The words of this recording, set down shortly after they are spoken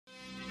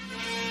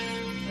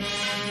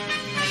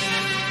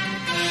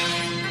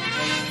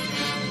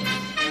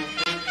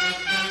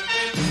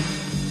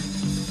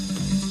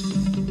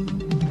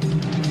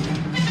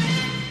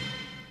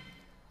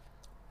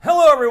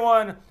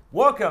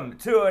Welcome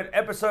to an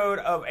episode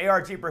of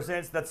ARG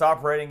Presents that's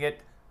operating at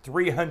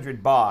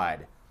 300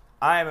 baud.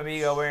 I am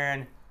Amigo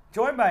Aaron,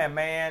 joined by a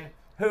man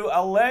who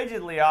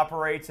allegedly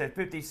operates at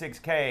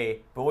 56K,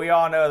 but we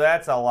all know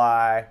that's a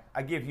lie.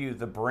 I give you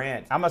the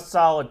Brent. I'm a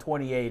solid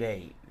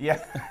 28.8.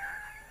 Yeah,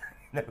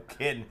 no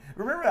kidding.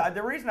 Remember,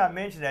 the reason I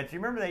mentioned that, you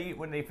remember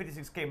when the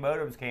 56K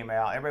modems came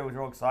out, everybody was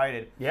real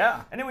excited.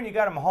 Yeah. And then when you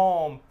got them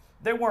home,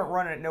 they weren't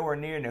running it nowhere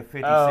near no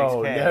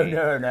 56K.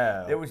 Oh,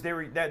 no.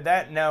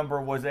 That number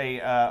was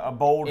a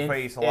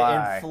bold-faced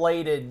lie.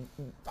 Inflated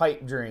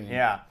pipe dream.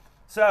 Yeah.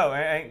 So,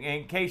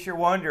 in case you're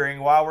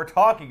wondering why we're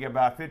talking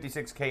about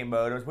 56K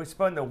modems, we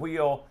spun the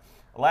wheel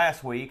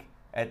last week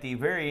at the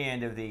very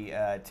end of the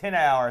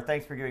 10-hour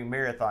Thanksgiving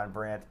marathon,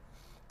 Brent.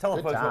 Tell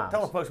the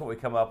folks what we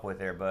come up with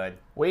there, bud.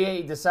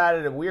 We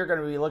decided that we were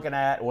going to be looking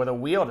at, or the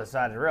wheel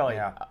decided really,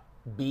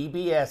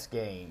 BBS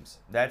games.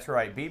 That's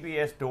right,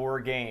 BBS door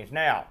games.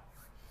 Now,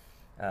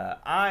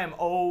 I am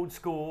old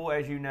school,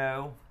 as you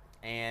know,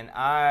 and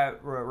I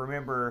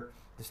remember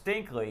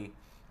distinctly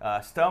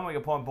stumbling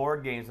upon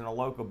board games in a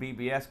local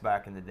BBS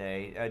back in the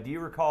day. Do you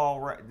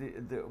recall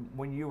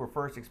when you were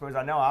first exposed?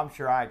 I know, I'm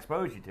sure I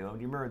exposed you to them.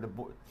 Do you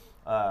remember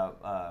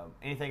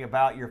anything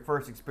about your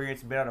first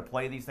experience being able to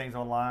play these things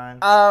online?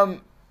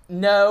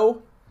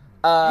 No.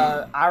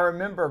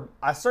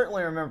 I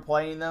certainly remember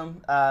playing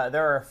them.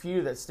 There are a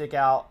few that stick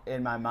out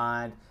in my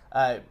mind.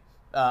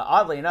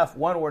 Oddly enough,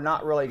 one we're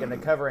not really going to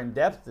cover in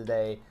depth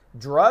today,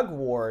 Drug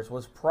Wars,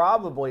 was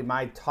probably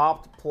my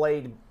top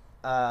played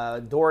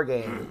door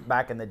game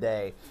back in the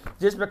day,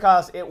 just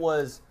because it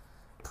was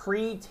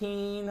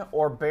preteen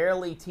or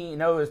barely teen.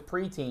 No, it was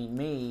preteen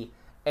me,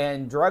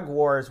 and Drug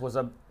Wars was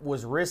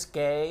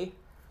risque.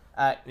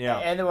 And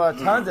there were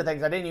tons of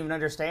things I didn't even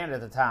understand at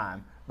the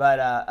time,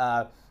 but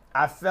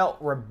I felt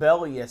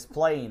rebellious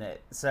playing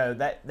it, so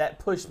that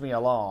pushed me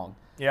along.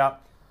 Yeah.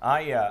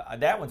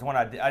 That one's one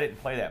I didn't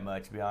play that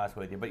much, to be honest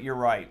with you. But you're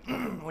right.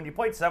 When you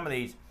played some of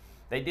these,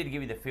 they did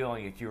give you the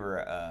feeling that you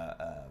were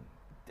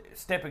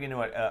stepping into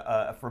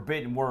a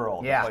forbidden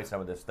world to play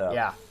some of this stuff.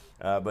 Yeah.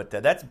 But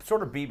that's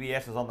sort of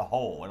BBS's on the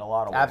whole in a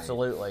lot of ways.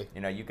 Absolutely.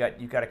 You know, you got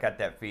to get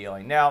that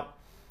feeling. Now,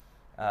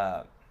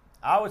 I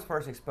was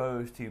first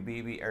exposed to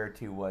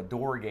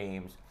door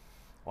games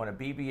on a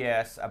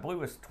BBS. I believe it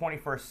was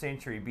 21st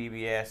Century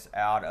BBS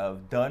out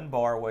of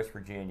Dunbar, West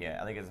Virginia.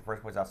 I think it's the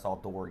first place I saw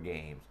door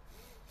games.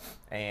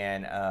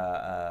 And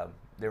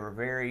they were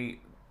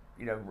very,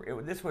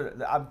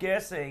 I'm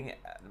guessing,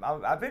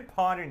 I've been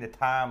pondering the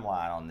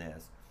timeline on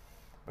this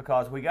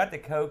because we got the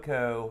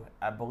Coco,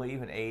 I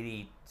believe, in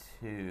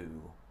 82,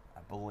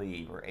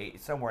 or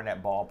somewhere in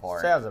that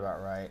ballpark. Sounds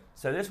about right.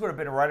 So this would have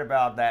been right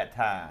about that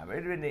time. It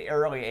would have been the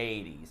early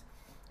 80s.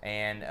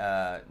 And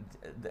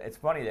it's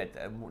funny that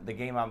the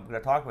game I'm going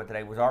to talk about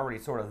today was already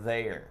sort of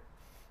there.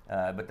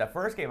 But the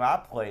first game I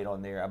played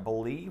on there, I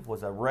believe,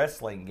 was a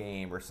wrestling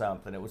game or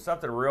something. It was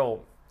something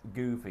real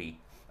goofy.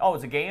 Oh, it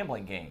was a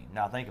gambling game.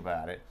 Now think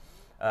about it.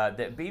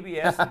 That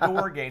BBS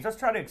door games, let's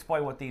try to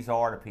explain what these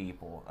are to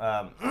people.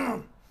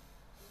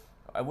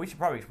 We should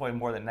probably explain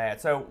more than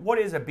that. So what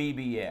is a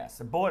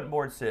BBS? A bulletin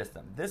board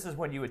system. This is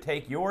when you would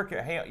take your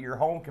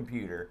home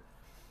computer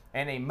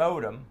and a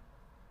modem.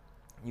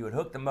 You would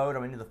hook the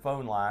modem into the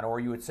phone line,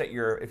 or you would set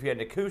if you had an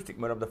acoustic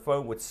modem, the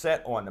phone would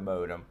set on the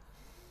modem.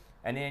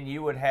 And then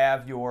you would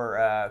have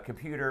your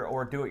computer,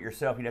 or do it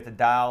yourself. You'd have to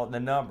dial the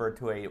number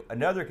to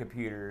another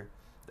computer,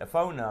 the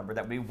phone number,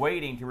 that would be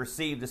waiting to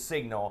receive the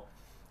signal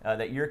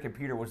that your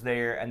computer was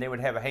there. And they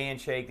would have a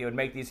handshake. They would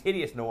make these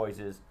hideous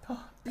noises.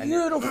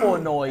 Beautiful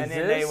noises.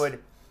 And then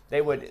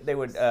they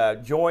would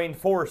join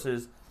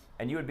forces,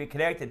 and you would be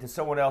connected to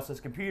someone else's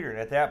computer. And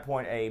at that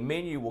point, a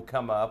menu will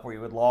come up where you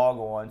would log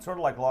on, sort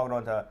of like logging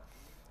on to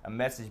a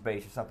message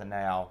base or something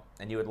now.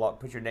 And you would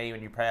put your name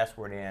and your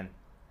password in.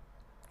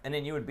 And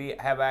then you would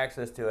have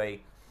access to a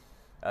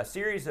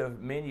series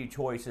of menu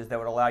choices that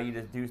would allow you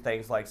to do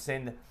things like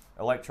send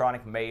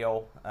electronic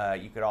mail.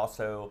 You could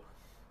also,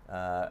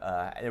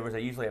 there was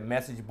usually a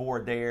message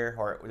board there,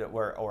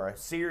 or a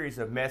series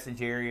of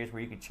message areas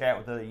where you could chat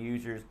with other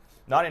users,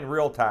 not in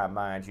real time,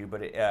 mind you,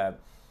 but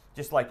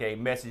just like a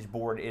message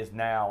board is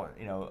now,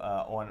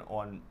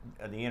 on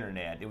the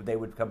internet. They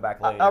would come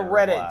back later. A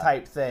Reddit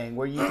type thing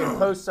where you can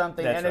post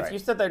something, and if you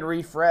sit there and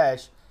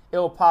refresh, it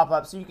will pop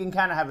up, so you can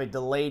kind of have a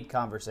delayed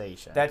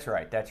conversation. That's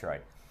right. You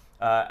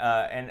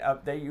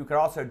could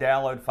also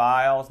download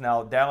files.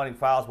 Now, downloading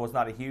files was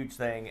not a huge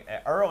thing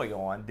early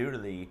on due to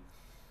the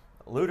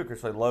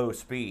ludicrously low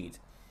speeds.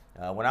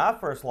 When I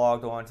first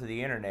logged on to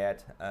the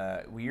internet,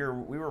 we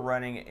were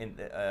running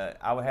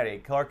I had a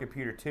Color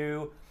Computer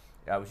 2.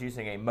 I was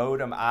using a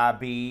modem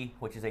IB,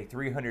 which is a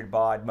 300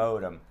 baud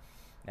modem.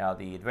 Now,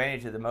 the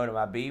advantage of the modem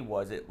IB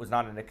was it was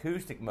not an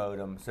acoustic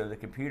modem, so the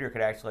computer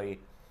could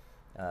actually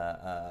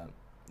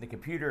the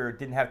computer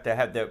didn't have to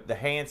have the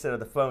handset of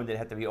the phone didn't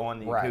have to be on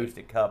the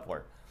acoustic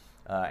coupler,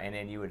 and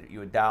then you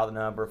would dial the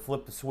number,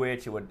 flip the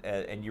switch,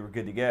 and you were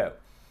good to go.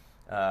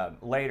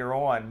 Later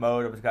on,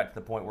 modems got to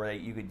the point where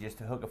you could just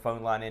hook a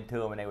phone line into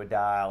them and they would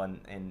dial,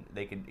 and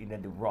they could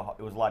do raw.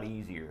 It was a lot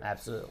easier.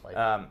 Absolutely.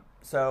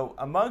 So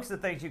amongst the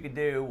things you could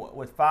do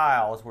with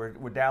files were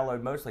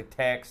download mostly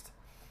text.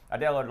 I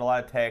downloaded a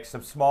lot of text,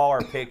 some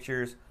smaller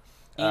pictures.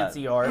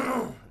 Antsy art.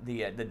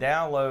 The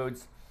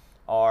downloads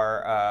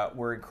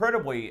were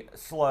incredibly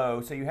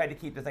slow, so you had to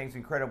keep the things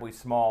incredibly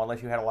small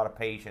unless you had a lot of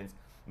patience.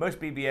 Most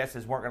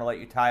BBSs weren't going to let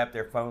you tie up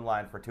their phone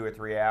line for 2 or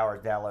 3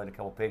 hours downloading a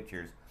couple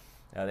pictures,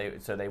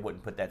 so they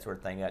wouldn't put that sort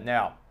of thing up.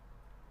 Now,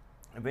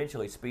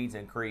 eventually speeds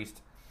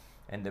increased,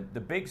 and the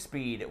big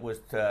speed was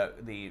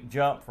the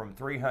jump from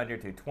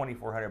 300 to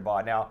 2400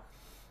 baud. Now,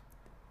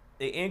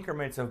 the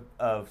increments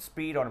of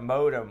speed on a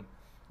modem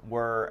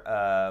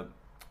were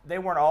they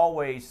weren't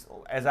always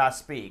as I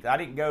speak.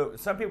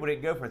 Some people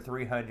didn't go from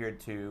 300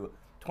 to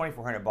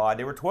 2400 baud.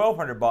 There were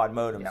 1200 baud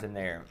modems in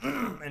there,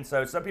 and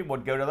so some people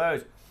would go to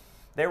those.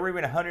 There were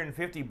even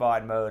 150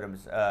 baud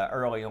modems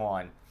early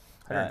on.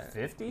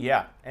 150?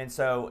 Yeah, and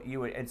so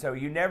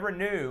you never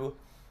knew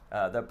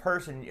the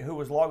person who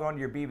was logging on to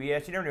your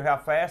BBS. You never knew how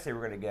fast they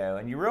were going to go,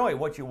 and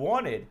what you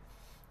wanted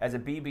as a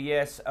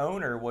BBS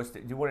owner was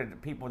you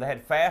wanted people that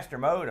had faster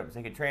modems.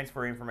 They could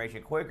transfer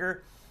information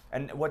quicker.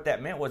 And what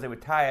that meant was they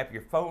would tie up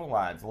your phone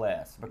lines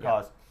less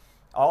because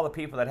all the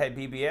people that had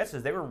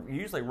BBSs, they were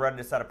usually running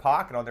this out of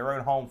pocket on their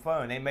own home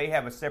phone. They may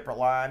have a separate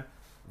line.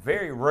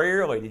 Very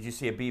rarely did you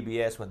see a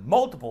BBS with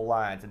multiple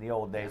lines in the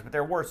old days, but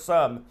there were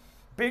some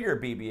bigger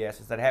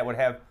BBSs that would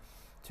have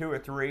 2 or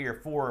 3 or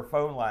 4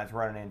 phone lines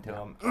running into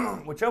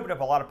them, which opened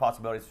up a lot of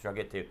possibilities, which I'll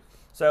get to.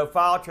 So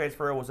file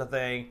transfer was a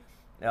thing.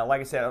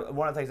 Like I said,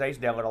 one of the things I used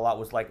to download a lot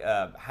was like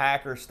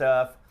hacker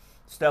stuff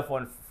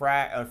on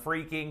phone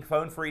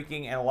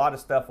phreaking, and a lot of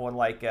stuff on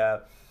like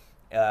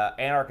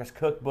Anarchist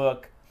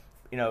Cookbook,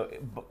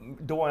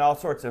 doing all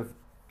sorts of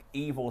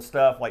evil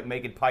stuff like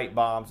making pipe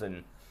bombs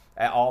and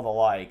all the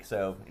like.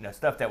 So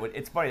stuff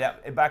it's funny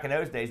that back in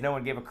those days no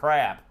one gave a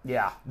crap.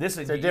 Yeah, this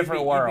is a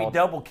different world. You'd be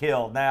double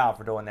killed now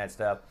for doing that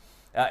stuff,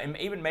 and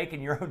even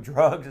making your own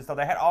drugs and stuff.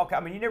 They had all.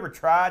 I mean, you never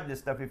tried this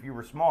stuff if you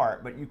were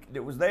smart, but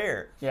it was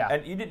there. Yeah,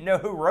 and you didn't know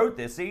who wrote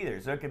this either,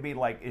 so it could be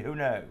like who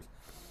knows,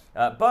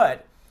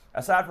 but.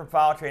 Aside from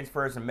file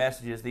transfers and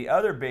messages, the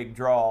other big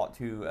draw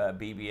to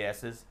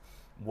BBSs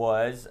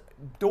was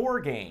door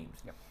games.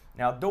 Yep.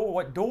 Now,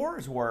 what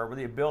doors were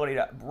the ability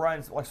to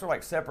run sort of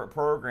like separate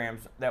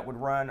programs that would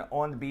run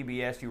on the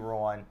BBS you were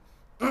on,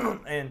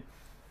 and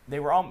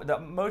they were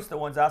most of the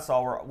ones I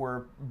saw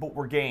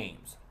were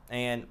games.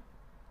 And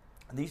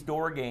these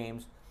door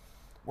games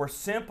were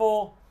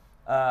simple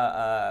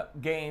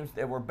games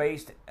that were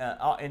based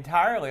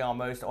entirely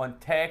almost on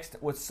text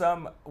with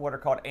some what are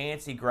called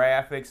ANSI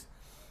graphics.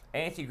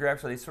 ANSI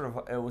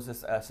graphics, it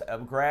was a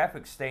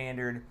graphic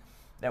standard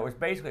that was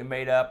basically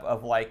made up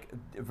of like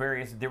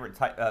various different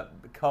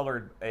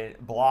colored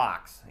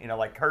blocks,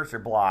 like cursor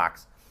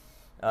blocks.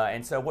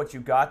 And so what you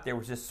got there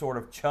was this sort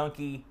of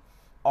chunky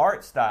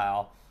art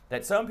style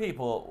that some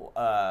people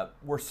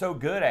were so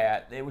good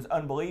at, it was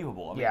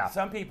unbelievable. I mean,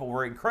 some people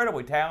were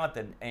incredibly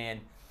talented,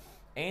 and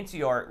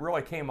ANSI art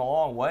really came a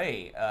long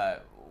way.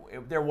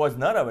 There was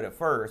none of it at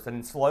first, and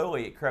then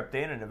slowly it crept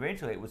in, and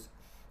eventually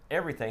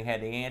everything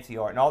had the ANSI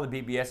art, and all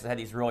the BBSs had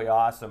these really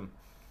awesome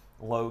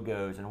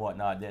logos and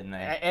whatnot, didn't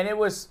they? And it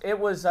was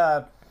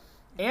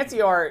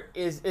ANSI art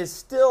is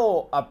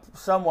still a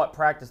somewhat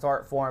practiced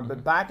art form,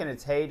 but back in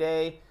its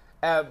heyday,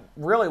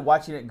 really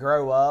watching it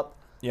grow up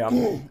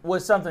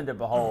was something to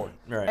behold.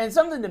 Right. And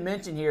something to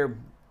mention here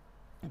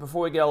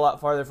before we get a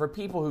lot farther, for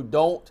people who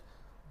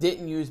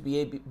didn't use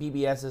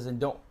BBSs and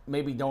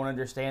don't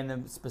understand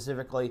them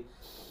specifically,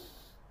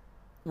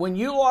 when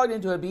you logged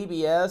into a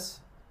BBS,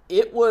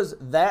 it was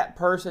that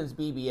person's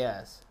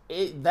BBS.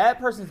 That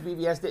person's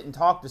BBS didn't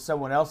talk to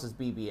someone else's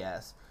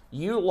BBS.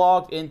 You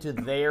logged into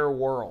their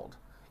world.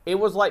 It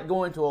was like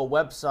going to a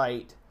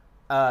website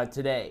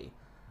today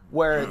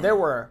where there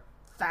were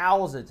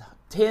thousands,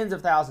 tens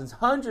of thousands,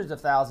 hundreds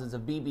of thousands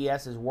of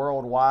BBSs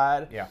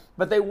worldwide,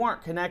 but they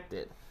weren't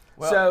connected.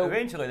 Well, so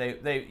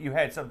eventually you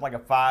had something like a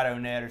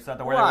FidoNet or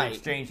something where they would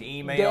exchange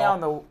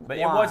email. But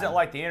it wasn't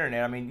like the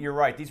internet. I mean, you're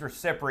right. These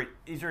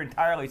are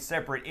entirely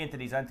separate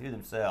entities unto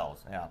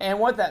themselves. Yeah. And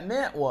what that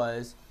meant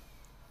was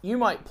you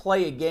might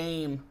play a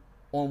game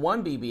on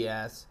one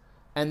BBS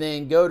and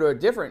then go to a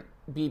different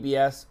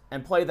BBS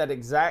and play that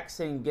exact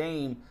same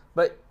game,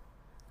 but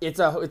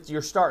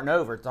you're starting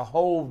over. It's a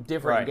whole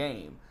different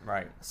game.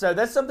 Right. So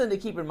that's something to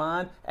keep in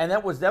mind, and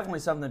that was definitely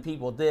something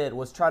people did,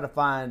 was try to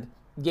find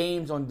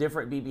games on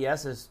different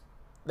BBSs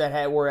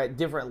that were at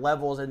different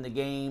levels in the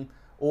game,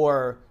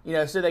 or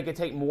so they could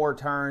take more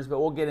turns. But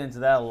we'll get into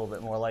that a little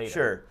bit more later.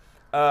 Sure.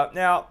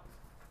 Now,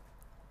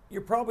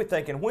 you're probably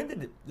thinking, when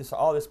did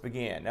all this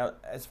begin? Now,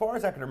 as far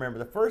as I can remember,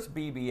 the first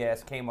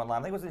BBS came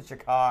online. I think it was in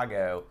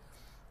Chicago.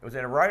 It was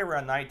right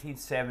around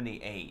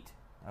 1978.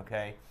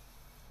 Okay.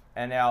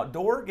 And now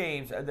door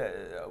games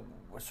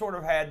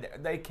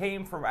they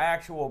came from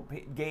actual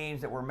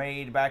games that were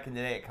made back in the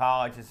day at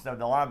college and stuff.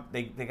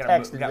 They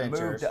got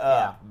moved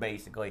up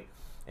basically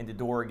into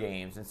door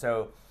games, and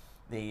so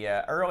the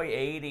early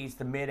 '80s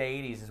to mid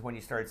 '80s is when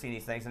you started seeing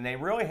these things, and they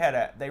really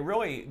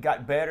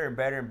got better and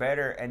better and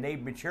better, and they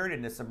matured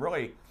into some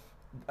really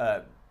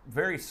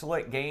very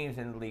slick games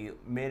in the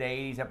mid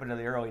 80s up into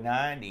the early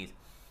 90s.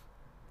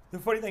 The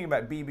funny thing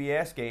about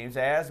BBS games,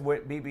 as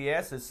with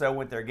BBS is so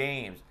with their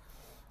games.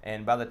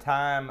 And by the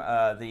time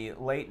the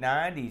late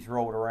 90s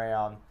rolled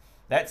around,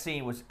 that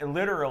scene was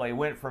literally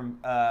went from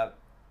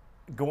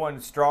going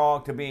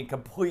strong to being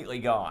completely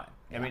gone.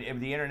 Yeah. I mean,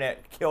 the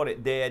internet killed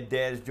it dead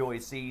as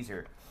Julius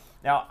Caesar.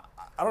 Now,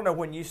 I don't know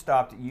when you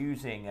stopped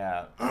using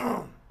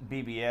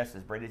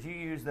BBSs, Brent. Did you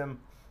use them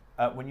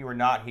when you were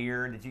not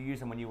here? Did you use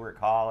them when you were at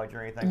college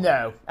or anything?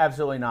 No,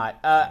 absolutely not.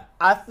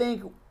 I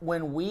think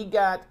when we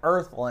got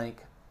Earthlink,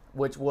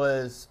 which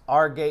was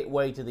our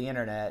gateway to the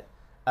internet,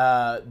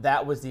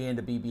 that was the end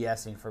of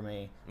BBSing for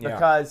me.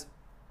 Because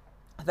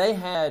they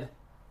had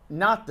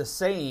not the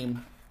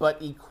same,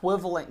 but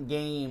equivalent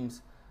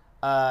games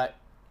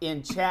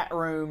in chat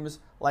rooms.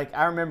 Like,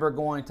 I remember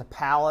going to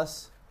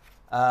Palace,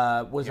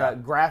 was a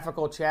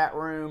graphical chat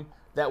room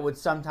that would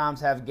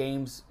sometimes have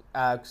games,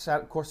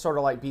 sort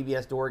of like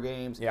BBS door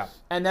games. Yeah.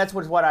 And that's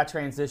what I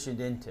transitioned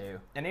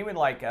into. And even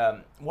like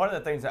one of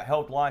the things that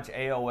helped launch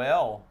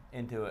AOL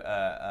into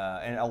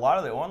and a lot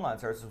of the online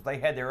services, they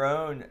had their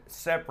own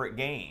separate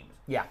games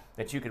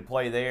that you could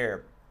play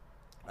there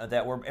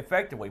that were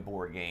effectively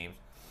board games.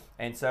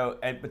 And so,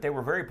 but they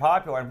were very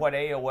popular. And what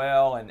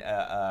AOL and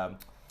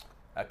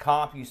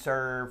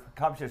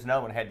CompuServe is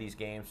another one, had these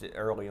games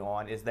early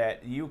on, is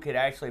that you could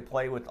actually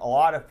play with a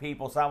lot of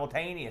people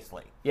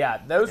simultaneously.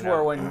 Yeah, those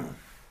were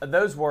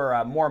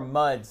more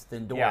MUDs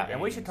than door games. And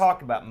we should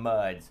talk about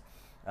MUDs.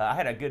 I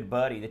had a good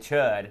buddy, the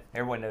Chud.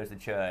 Everyone knows the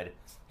Chud.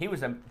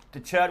 The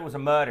Chud was a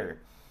mudder,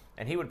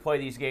 and he would play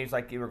these games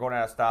like you were going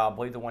out of style. I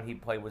believe the one he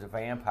played was a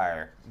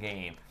vampire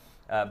game.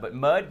 But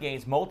MUD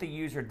games,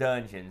 multi-user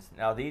dungeons.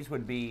 Now you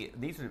want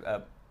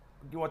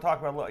to talk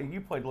about?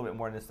 You played a little bit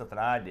more in this stuff than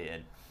I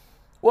did.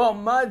 Well,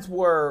 MUDs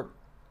were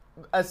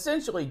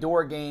essentially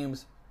door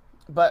games,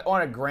 but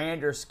on a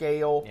grander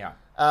scale. Yeah.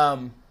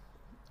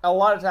 A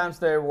lot of times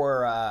there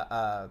were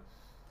a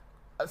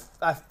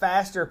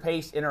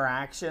faster-paced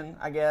interaction,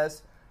 I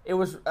guess. It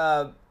was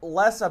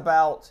less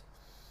about...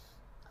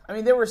 I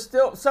mean, there were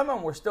still... Some of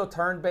them were still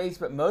turn-based,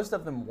 but most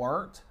of them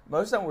weren't.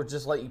 Most of them were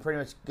just let you pretty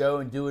much go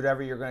and do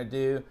whatever you're going to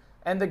do.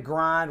 And the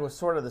grind was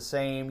sort of the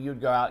same.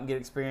 You'd go out and get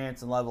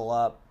experience and level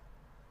up.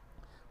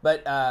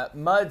 But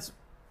MUDs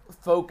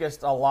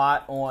focused a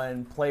lot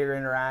on player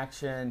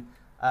interaction,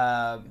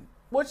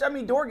 which, I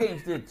mean, door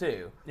games did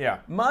too. Yeah.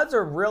 MUDs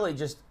are really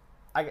just...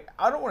 I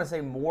don't want to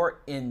say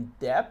more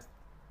in-depth,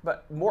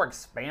 but more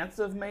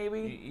expansive,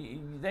 maybe.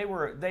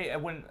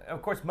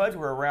 Of course, MUDs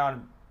were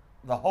around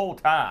the whole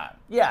time.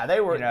 Yeah,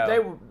 they were. They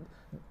were.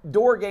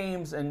 Door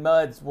games and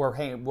MUDs were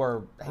hand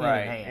in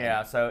hand.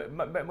 Yeah. So,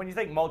 but when you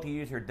think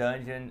multi-user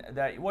dungeon,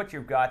 what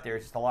you've got there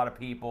is just a lot of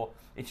people.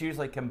 It's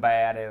usually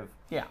combative.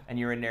 Yeah. And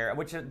you're in there,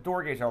 which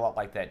door games are a lot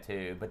like that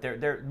too. But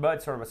they're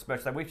MUD sort of a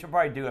special. We should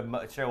probably do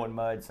a show on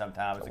MUD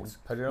sometime.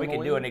 We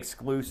can do an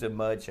exclusive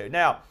MUD show.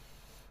 Now,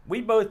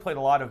 we both played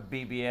a lot of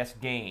BBS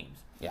games.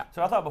 Yeah.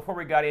 So I thought before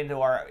we got into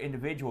our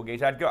individual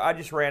games, I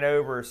just ran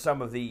over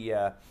some of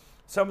the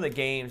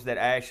games that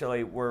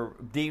actually were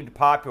deemed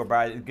popular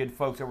by the good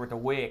folks over at the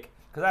WIC,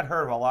 because I'd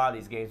heard of a lot of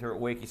these games over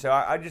at Wiki. So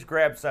I just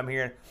grabbed some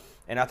here,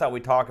 and I thought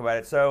we'd talk about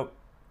it. So,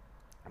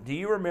 do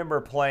you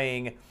remember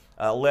playing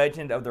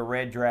Legend of the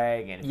Red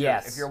Dragon?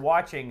 Yes. If you're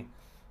watching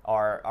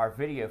our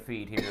video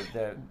feed here,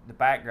 the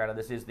background of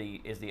this is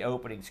the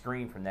opening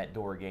screen from that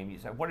door game.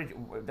 So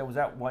was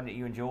that one that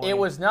you enjoyed? It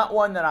was not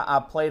one that I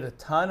played a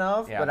ton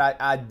of, but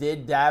I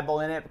did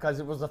dabble in it because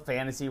it was a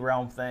fantasy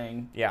realm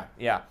thing. Yeah.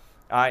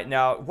 All right,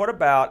 now what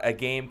about a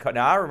game called?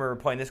 Now I remember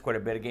playing this quite a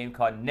bit. A game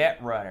called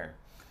Netrunner.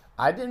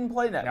 I didn't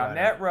play Netrunner. Now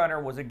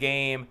Netrunner was a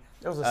game.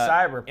 It was a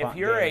cyberpunk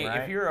game,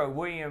 right? If you're a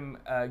William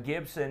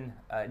Gibson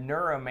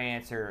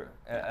neuromancer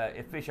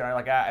aficionado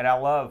like I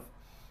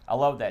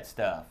love that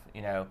stuff.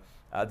 You know,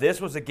 this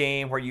was a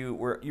game where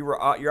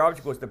your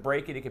object was to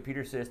break into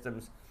computer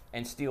systems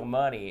and steal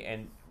money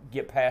and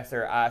get past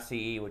their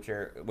ICE, which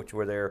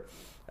were their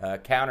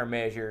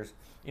countermeasures.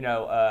 You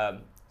know,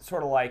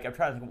 sort of like, I'm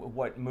trying to think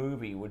what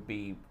movie would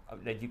be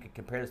that you could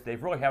compare this to. They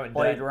really haven't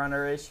done Blade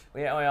Runner-ish.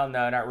 Yeah, well,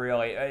 no, not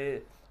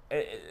really.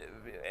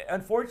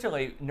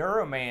 Unfortunately,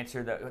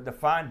 Neuromancer, the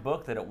fine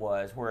book that it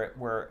was,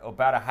 where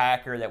about a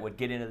hacker that would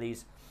get into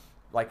these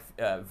like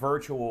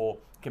virtual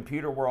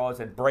computer worlds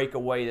and break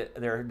away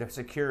their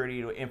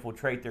security to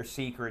infiltrate their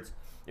secrets.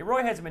 It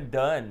really hasn't been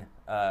done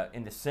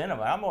in the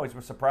cinema. I'm always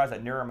surprised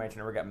that Neuromancer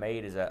never got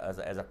made as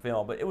a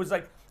film, but it was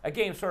like a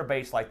game sort of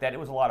based like that. It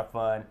was a lot of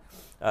fun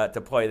to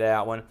play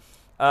that one.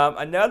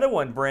 Another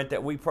one, Brent,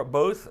 that we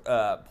both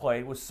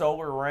played was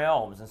Solar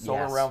Realms and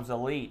Solar Realms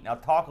Elite. Now,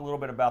 talk a little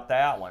bit about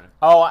that one.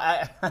 Oh,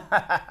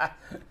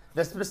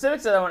 the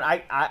specifics of that one,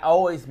 I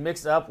always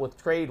mix up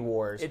with Trade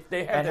Wars.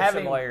 They have their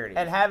similarities.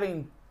 And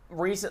having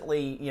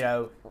recently,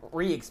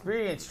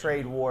 re-experienced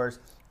Trade Wars,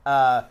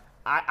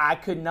 I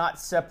could not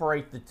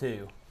separate the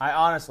two. I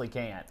honestly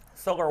can't.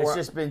 It's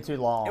just been too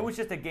long. It was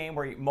just a game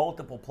where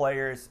multiple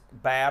players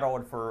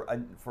battled for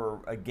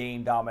a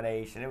game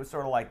domination. It was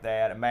sort of like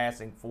that,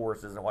 amassing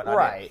forces and whatnot.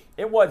 Right.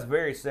 It was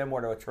very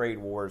similar to a Trade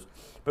Wars,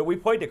 but we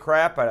played the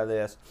crap out of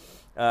this.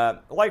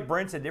 Like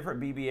Brent said, different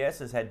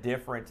BBSs had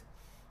different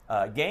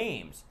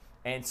games,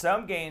 and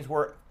some games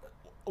were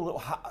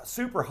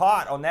super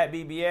hot on that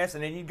BBS,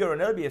 and then you'd go to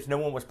another BBS, no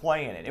one was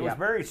playing it. It was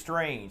very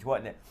strange,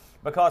 wasn't it?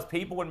 Because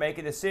people would make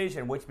a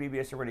decision which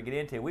BBS you're going to get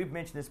into. We've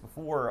mentioned this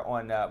before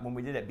on when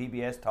we did that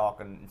BBS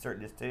talk and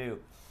certain this too.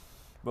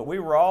 But we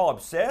were all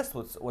obsessed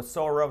with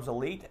Solar Realms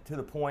Elite to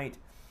the point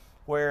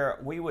where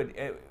we would,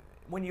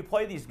 when you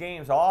play these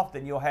games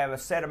often, you'll have a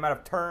set amount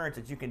of turns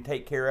that you can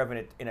take care of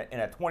in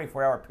a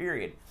 24-hour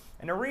period.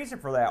 And the reason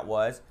for that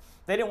was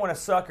they didn't want a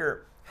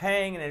sucker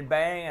hanging and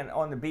banging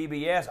on the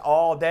BBS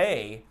all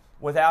day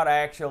without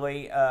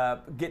actually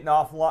getting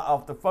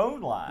off the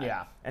phone line.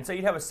 Yeah. And so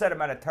you'd have a set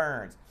amount of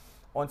turns.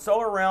 On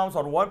Solar Realms,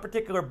 on one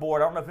particular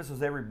board, I don't know if this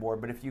was every board,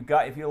 but if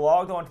you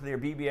logged onto their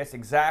BBS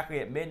exactly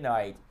at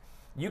midnight,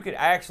 you could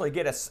actually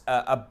get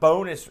a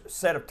bonus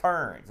set of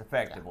turns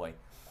effectively.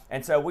 Yeah.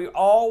 And so we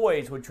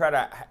always would try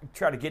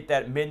to get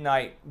that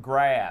midnight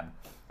grab,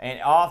 and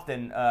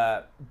often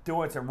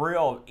doing some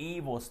real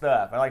evil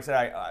stuff. And like I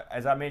said,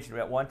 as I mentioned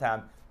at one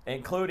time,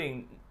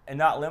 including and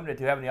not limited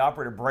to having the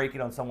operator break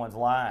it on someone's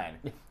line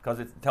because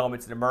tell them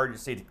it's an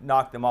emergency to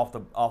knock them off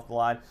the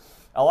line.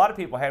 A lot of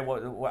people had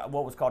what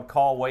was called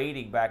call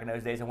waiting back in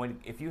those days, and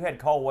if you had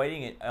call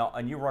waiting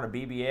and you were on a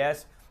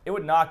BBS, it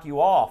would knock you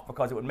off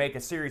because it would make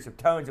a series of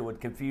tones that would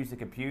confuse the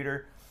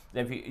computer.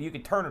 If you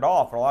could turn it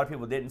off, but a lot of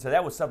people didn't, so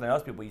that was something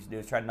else people used to do,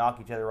 is try to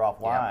knock each other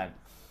offline. Yeah.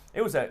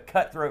 It was a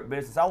cutthroat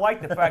business. I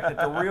like the fact that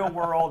the real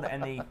world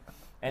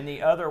and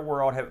the other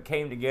world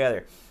came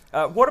together.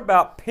 What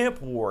about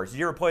Pimp Wars? Did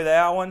you ever play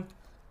that one?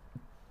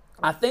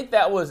 I think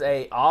that was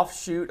a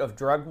offshoot of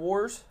Drug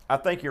Wars. I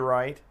think you're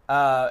right.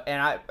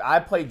 And I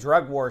played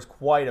Drug Wars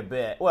quite a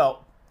bit.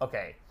 Well,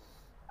 okay.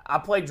 I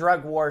played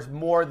Drug Wars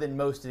more than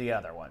most of the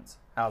other ones.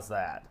 How's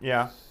that?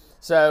 Yeah.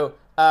 So,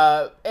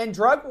 and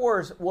Drug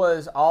Wars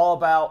was all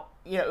about,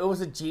 it was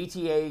a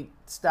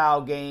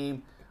GTA-style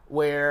game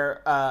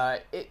where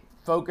it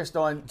focused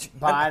on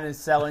buying and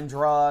selling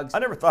drugs. I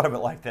never thought of it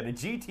like that. A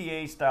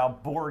GTA-style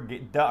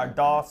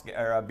DOS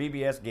or a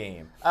BBS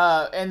game.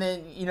 And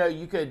then,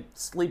 you could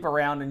sleep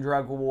around in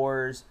Drug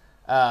Wars.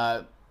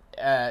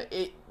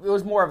 It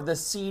was more of the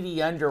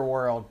seedy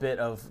underworld bit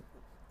of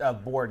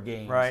board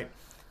games. Right.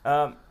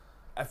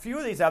 A few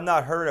of these I've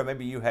not heard of.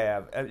 Maybe you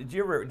have. Did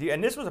you ever?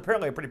 And this was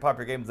apparently a pretty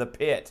popular game, The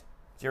Pit.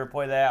 Did you ever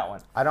play that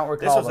one? I don't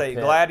recall. This was a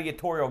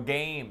gladiatorial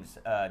games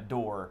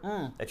door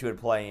that you would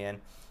play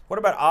in. What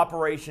about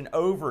Operation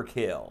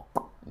Overkill?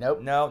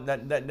 Nope. No,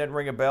 that doesn't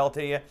ring a bell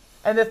to you?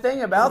 And the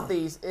thing about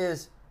these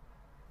is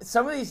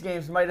some of these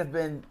games might have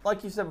been,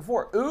 like you said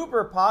before,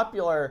 uber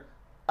popular,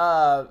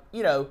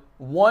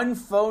 one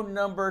phone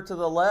number to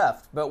the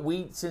left. But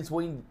since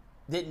we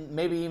didn't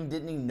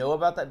even know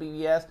about that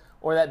BBS,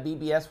 or that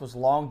BBS was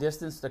long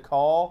distance to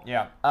call,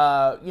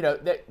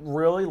 that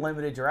really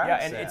limited your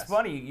access. Yeah, and it's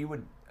funny,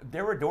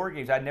 there were door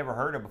games I'd never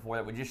heard of before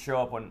that would just show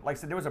up on, like I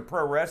said, there was a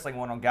pro wrestling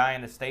one on Guy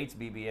in the States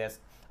BBS,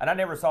 and I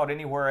never saw it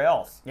anywhere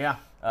else. Yeah.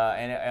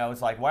 And I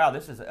was like, wow,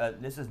 this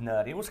is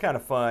nutty. It was kind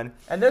of fun.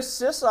 And those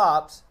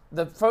sysops,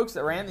 the folks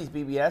that ran these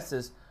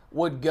BBSs,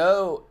 would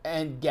go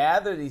and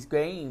gather these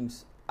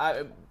games.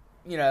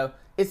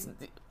 It's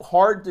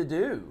hard to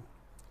do.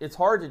 It's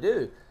hard to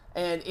do.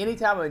 And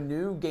anytime a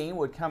new game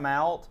would come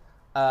out,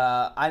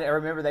 I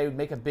remember they would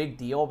make a big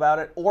deal about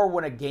it. Or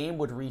when a game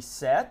would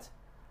reset,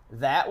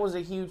 that was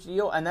a huge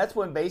deal. And that's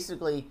when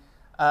basically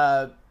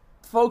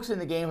folks in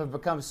the game have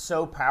become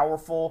so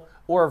powerful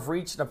or have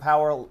reached a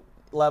power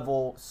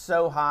level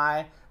so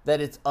high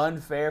that it's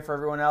unfair for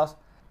everyone else.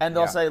 And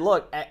they'll say,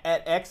 look,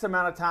 at X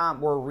amount of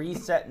time, we're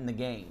resetting the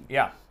game.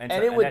 Yeah, and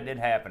that did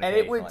happen. And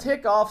it would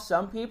tick off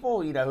some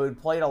people, who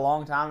had played a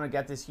long time and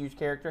got this huge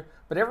character.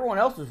 But everyone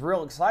else was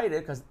real excited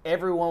because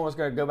everyone was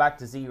going to go back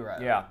to zero.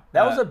 Yeah.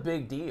 That was a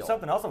big deal.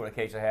 Something else that would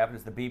occasionally happen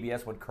is the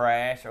BBS would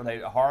crash or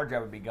the hard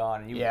drive would be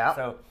gone. And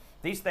so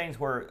these things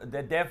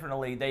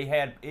they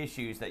had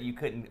issues that you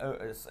couldn't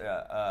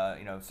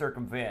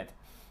circumvent.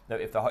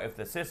 If the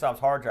SysOps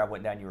hard drive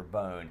went down, you were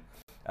boned.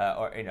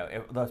 At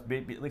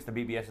least the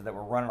BBSs that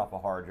were running off a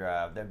hard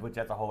drive, which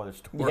that's a whole other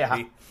story.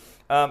 Yeah.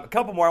 A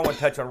couple more I want to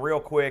touch on real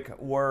quick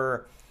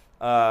were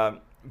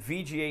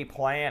VGA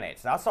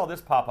Planets. Now, I saw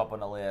this pop up on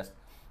the list.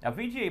 Now,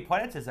 VGA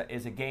Planets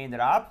is a game that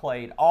I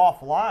played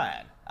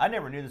offline. I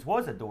never knew this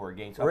was a door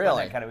game, so I found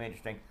that kind of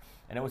interesting.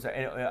 And it was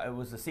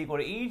the sequel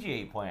to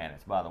EGA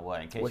Planets, by the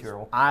way, in case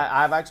you're.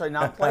 I've actually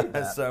not played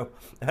that. So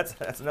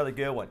that's another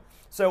good one.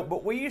 So,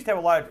 but we used to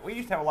have a lot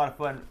of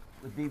fun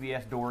with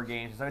BBS door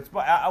games. So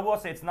I will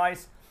say it's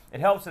nice. It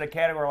helps in a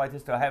category like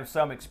this to have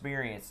some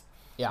experience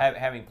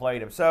having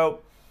played them.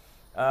 So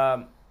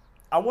I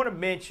want to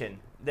mention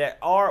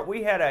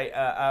we had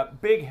a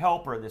big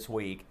helper this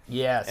week.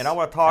 Yes, and I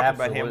want to talk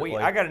absolutely.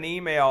 about him. I got an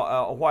email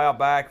a while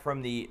back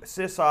from the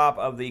SysOp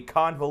of the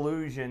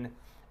Convolution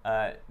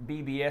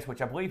BBS,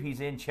 which I believe he's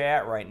in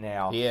chat right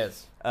now. He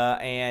is.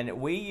 And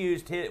we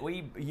used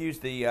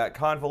the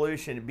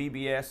Convolution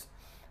BBS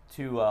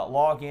to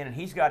log in, and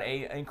he's got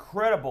a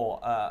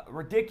incredible,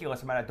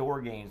 ridiculous amount of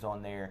door games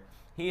on there.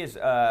 He is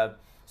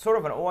sort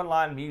of an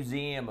online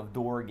museum of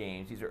door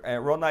games. He's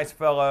a real nice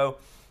fellow,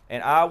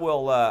 and I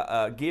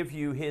will give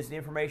you his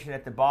information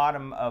at the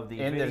bottom of the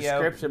video. In the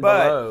description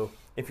but below.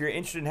 If you're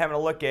interested in having a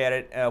look at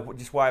it,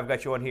 just why I've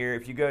got you on here,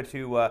 if you go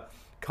to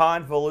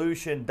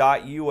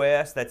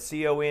convolution.us, that's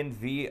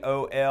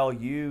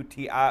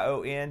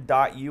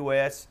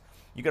convolution.us.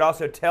 You can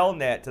also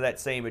telnet to that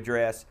same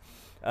address,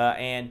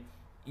 and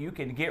you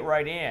can get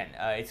right in.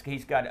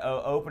 He's got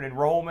open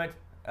enrollment.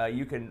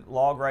 You can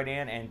log right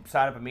in and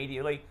sign up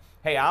immediately.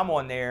 Hey, I'm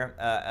on there,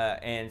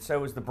 and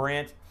so is the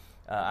Brent.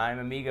 I'm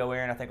Amigo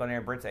Aaron, I think, on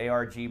there. Brent's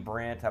ARG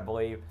Brent, I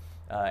believe.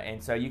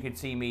 And so you can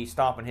see me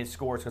stomping his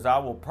scores, because I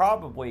will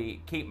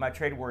probably keep my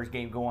Trade Wars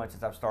game going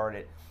since I've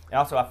started. And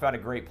also, I found a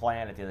great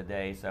plan at the other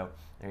day, so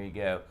there you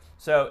go.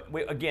 So,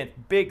 again,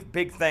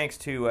 big thanks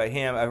to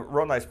him. A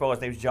real nice fellow.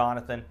 His name's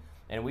Jonathan,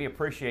 and we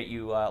appreciate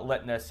you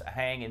letting us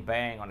hang and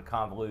bang on a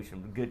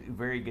Convolution. Good,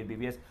 very good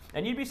BBS.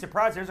 And you'd be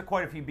surprised, there's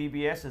quite a few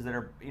BBSs that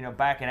are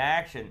back in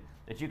action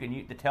that you can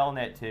use the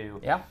Telnet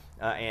to. Yeah.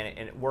 And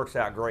it works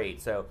out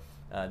great. So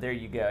there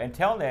you go. And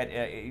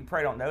Telnet, you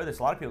probably don't know this.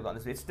 A lot of people don't know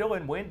this. It's still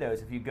in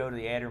Windows if you go to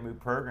the add or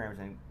remove programs,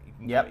 and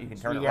you can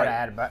turn it right. You got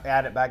to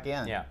add it back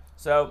in. Yeah.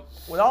 So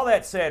with all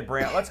that said,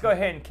 Brent, let's go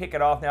ahead and kick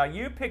it off. Now,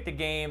 you picked a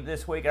game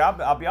this week, and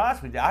I'll be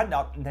honest with you, I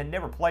had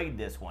never played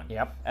this one.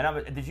 Yep. And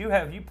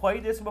have you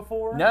played this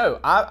before?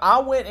 No, I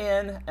went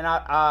in and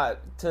I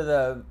to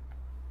the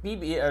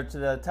BB or to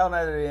the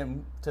Telnet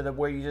to the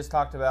where you just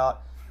talked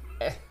about,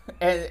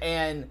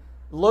 and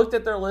looked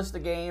at their list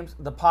of games,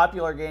 the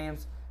popular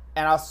games,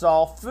 and I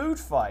saw Food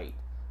Fight.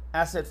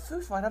 And I said,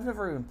 Food Fight? I've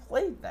never even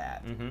played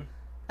that. Mm-hmm.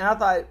 And I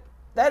thought,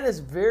 that is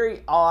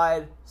very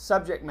odd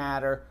subject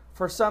matter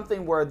for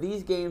something where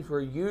these games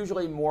were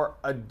usually more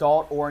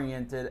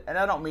adult-oriented. And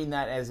I don't mean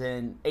that as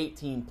in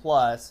 18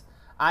 plus.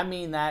 I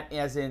mean that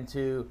as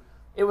into,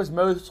 it was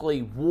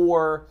mostly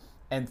war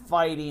and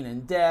fighting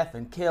and death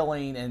and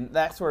killing and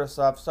that sort of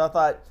stuff. So I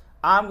thought,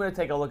 I'm going to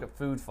take a look at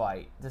Food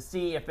Fight to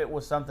see if it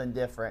was something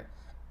different.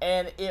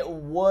 And it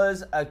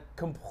was a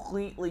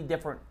completely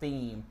different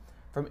theme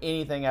from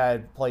anything I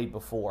had played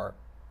before.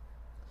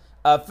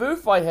 Food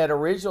Fight had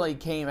originally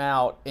came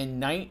out in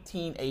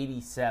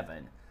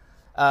 1987.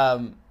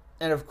 And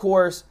of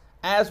course,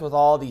 as with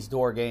all these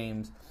door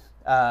games,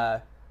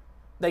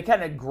 they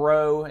kind of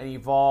grow and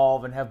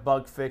evolve and have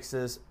bug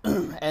fixes.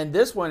 And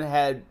this one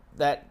had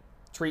that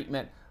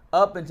treatment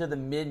up into the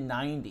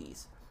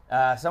mid-90s.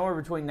 Somewhere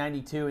between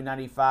 92 and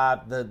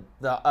 95, the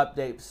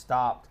update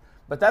stopped.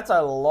 But that's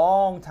a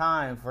long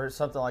time for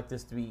something like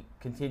this to be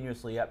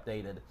continuously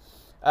updated.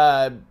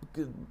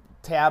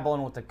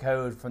 Tabbling with the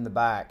code from the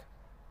back.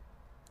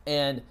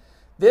 And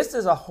this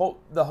is the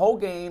whole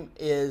game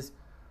is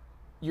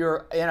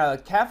you're in a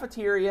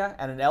cafeteria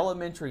at an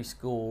elementary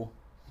school,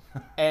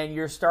 and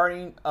you're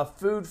starting a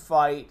food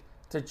fight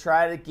to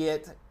try to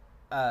get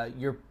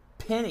your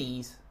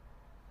pennies,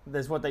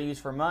 that's what they use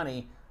for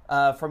money,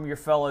 from your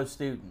fellow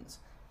students.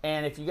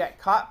 And if you got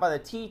caught by the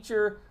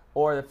teacher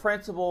or the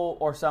principal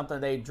or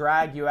something, they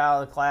drag you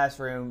out of the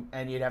classroom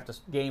and you'd have to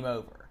game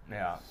over.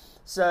 Yeah.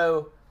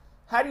 So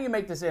how do you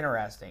make this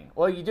interesting?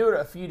 Well, you do it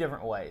a few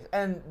different ways.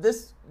 And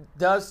this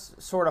does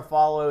sort of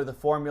follow the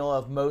formula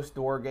of most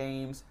door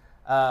games,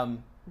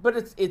 but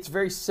it's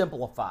very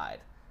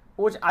simplified,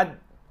 which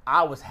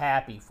I was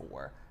happy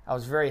for. I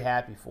was very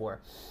happy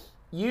for.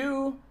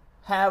 You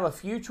have a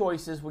few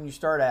choices when you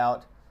start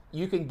out.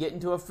 You can get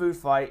into a food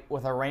fight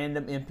with a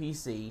random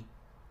NPC,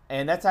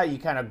 and that's how you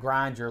kind of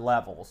grind your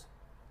levels.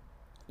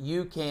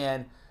 You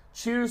can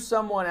choose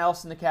someone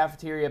else in the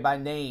cafeteria by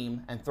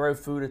name and throw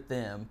food at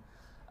them.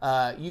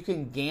 You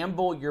can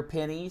gamble your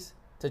pennies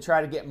to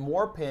try to get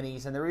more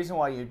pennies, and the reason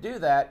why you do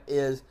that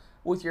is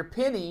with your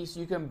pennies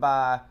you can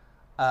buy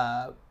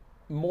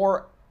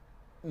more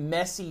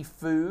messy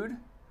food,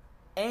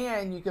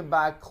 and you can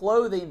buy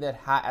clothing that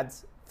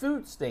hides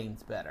food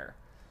stains better.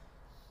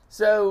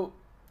 So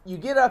you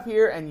get up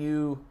here and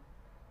you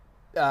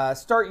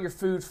start your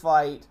food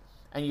fight,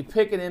 and you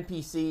pick an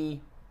NPC,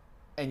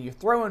 and you're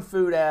throwing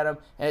food at them,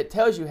 and it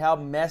tells you how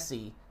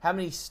messy, how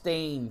many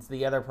stains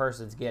the other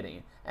person's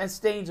getting. And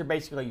stains are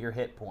basically your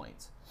hit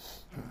points.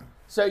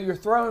 So you're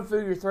throwing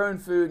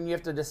food, and you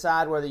have to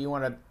decide whether you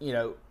want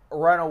to,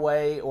 run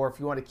away or if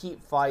you want to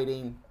keep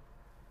fighting.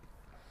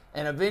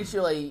 And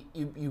eventually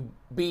you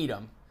beat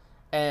them,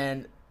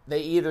 and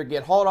they either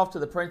get hauled off to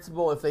the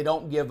principal if they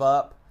don't give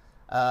up,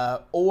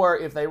 or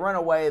if they run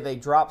away, they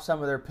drop some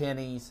of their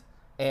pennies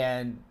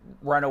and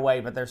run away,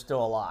 but they're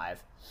still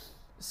alive.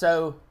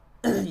 So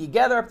you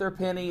gather up their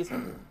pennies,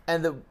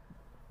 and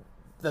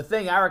the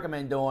thing I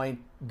recommend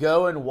doing,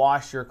 go and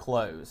wash your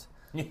clothes.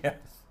 Yes.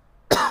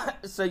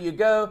 So you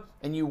go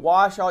and you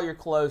wash all your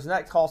clothes, and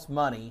that costs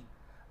money,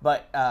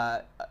 but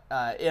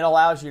it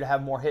allows you to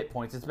have more hit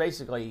points. It's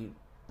basically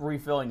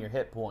refilling your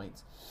hit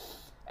points.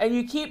 And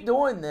you keep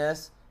doing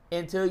this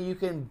until you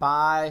can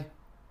buy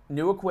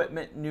new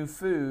equipment, new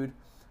food,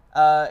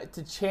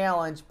 to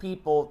challenge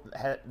people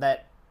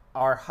that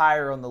are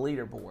higher on the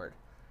leaderboard.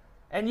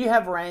 And you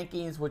have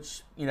rankings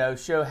which,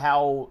 show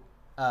how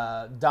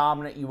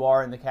dominant you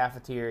are in the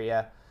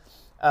cafeteria.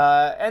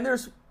 And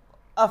there's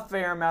a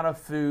fair amount of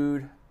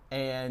food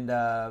and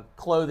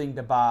clothing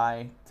to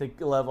buy to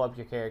level up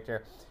your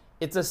character.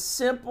 It's a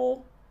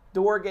simple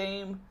door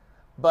game,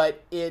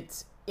 but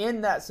it's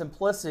in that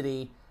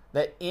simplicity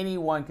that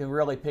anyone can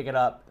really pick it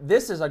up.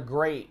 This is a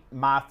great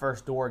My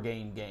First Door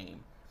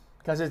game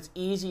because it's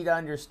easy to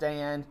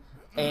understand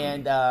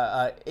and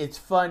it's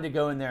fun to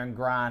go in there and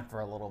grind for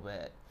a little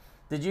bit.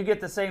 Did you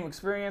get the same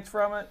experience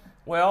from it?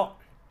 Well,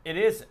 it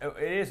is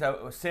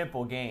a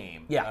simple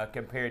game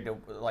compared to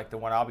like the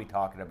one I'll be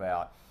talking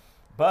about.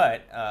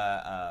 But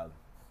I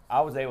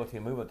was able to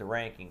move up the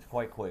rankings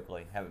quite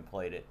quickly, having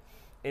played it.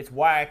 It's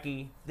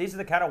wacky. These are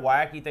the kind of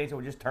wacky things that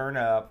would just turn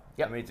up.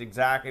 Yep. I mean, it's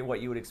exactly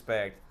what you would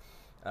expect.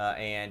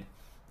 I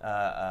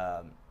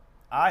thought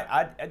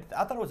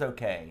it was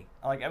okay.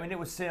 It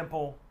was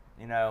simple,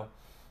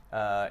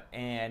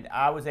 and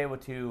I was able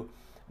to.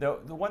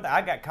 The one that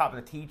I got caught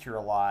with a teacher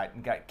a lot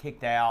and got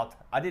kicked out.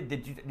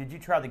 Did you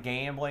try the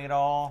gambling at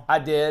all? I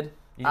did.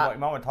 You might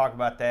want to talk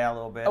about that a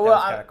little bit. Well, that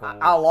was kind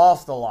of cool. I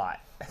lost a lot.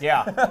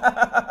 Yeah,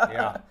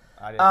 yeah.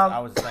 I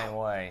was the same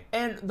way.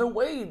 And the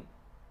way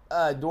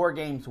door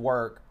games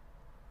work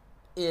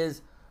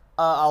is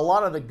a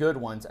lot of the good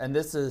ones, and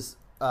this is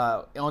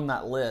on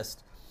that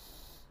list,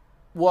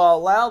 will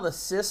allow the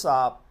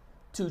SysOp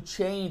to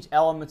change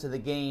elements of the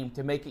game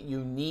to make it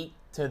unique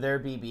to their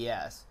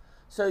BBS.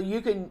 So you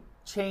can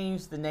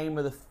change the name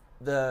of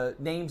the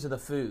names of the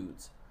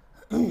foods.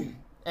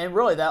 And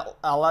really, that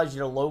allows you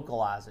to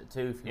localize it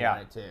too, if you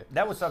wanted to.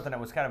 That was something that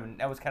was kind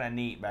of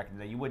neat back in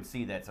the day. You would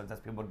see that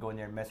sometimes people would go in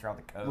there and mess around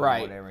with the code or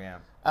whatever.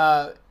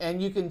 Yeah.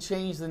 And you can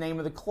change the name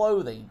of the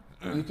clothing.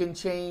 You can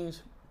change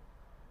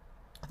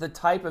the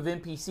type of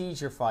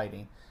NPCs you're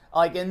fighting.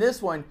 Like in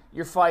this one,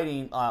 you're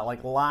fighting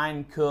like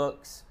line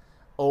cooks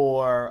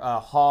or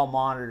hall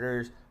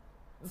monitors,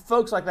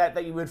 folks like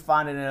that you would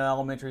find in an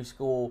elementary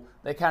school.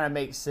 That kind of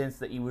makes sense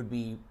that you would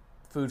be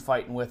food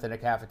fighting with in a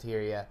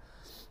cafeteria.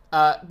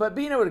 But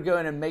being able to go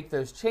in and make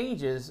those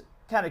changes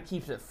kind of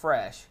keeps it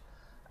fresh.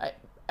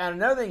 And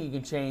another thing you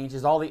can change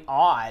is all the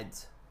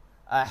odds,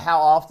 how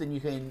often you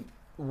can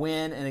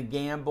win in a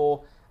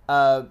gamble,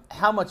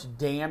 how much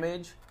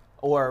damage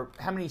or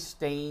how many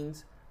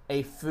stains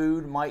a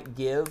food might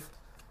give.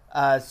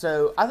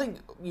 So I think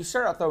you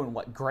start out throwing,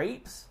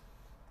 grapes?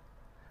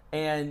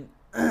 And,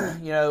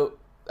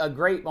 a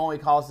grape only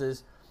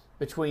causes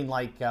between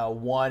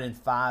 1 and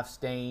 5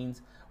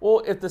 stains.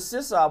 Well, if the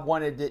SysOp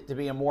wanted it to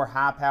be a more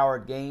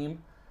high-powered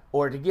game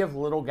or to give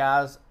little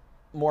guys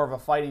more of a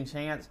fighting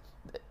chance,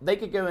 they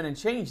could go in and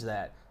change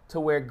that to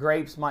where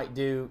grapes might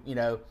do,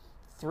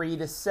 3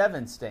 to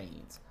 7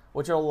 stains,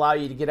 which will allow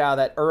you to get out of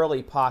that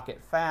early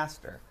pocket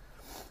faster.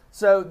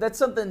 So that's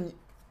something,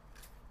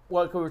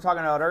 what we were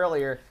talking about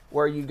earlier,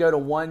 where you go to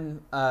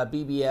one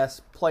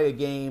BBS, play a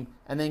game,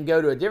 and then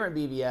go to a different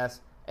BBS,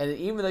 and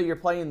even though you're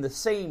playing the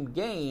same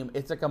game,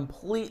 it's a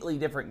completely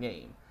different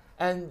game.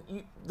 And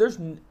there's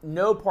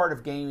no part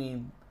of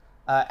gaming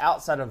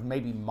outside of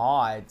maybe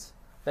mods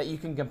that you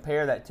can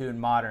compare that to in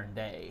modern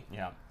day.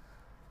 Yeah.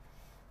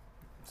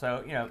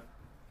 So,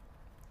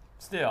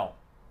 still,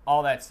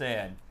 all that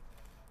said,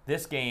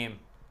 this game,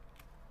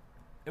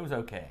 it was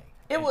okay.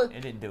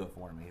 It didn't do it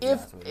for me, to be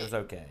honest with you. It was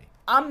okay.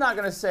 I'm not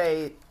going to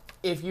say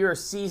if you're a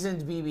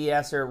seasoned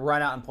BBSer,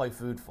 run out and play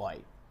Food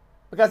Fight.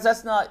 Because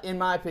that's not, in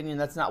my opinion,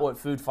 that's not what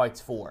Food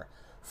Fight's for.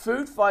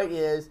 Food Fight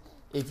is,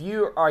 if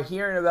you are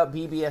hearing about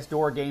BBS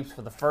door games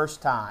for the first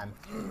time,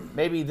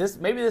 maybe this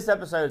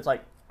episode's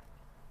like,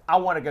 I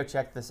want to go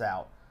check this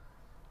out.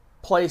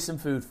 Play some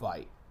Food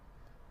Fight.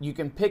 You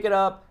can pick it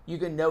up. You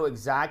can know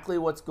exactly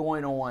what's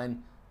going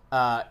on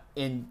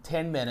in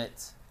 10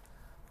 minutes.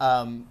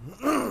 And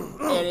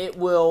it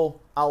will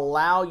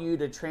allow you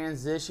to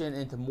transition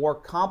into more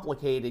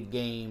complicated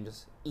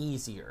games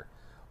easier.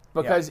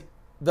 Because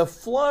the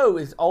flow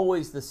is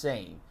always the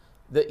same.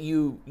 That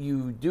you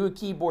do a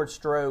keyboard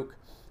stroke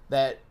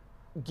that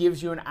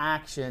gives you an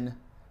action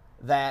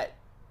that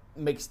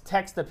makes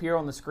text appear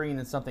on the screen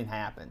and something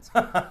happens.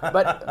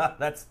 But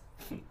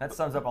that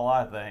sums up a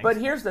lot of things. But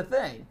here's the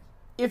thing.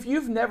 If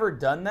you've never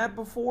done that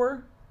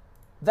before,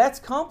 that's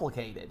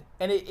complicated.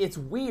 And it's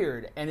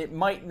weird, and it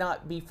might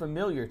not be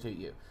familiar to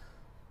you.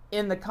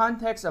 In the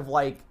context of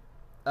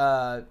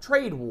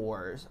Trade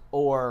Wars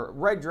or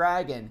Red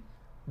Dragon,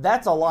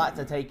 that's a lot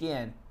to take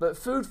in. But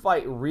Food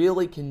Fight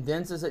really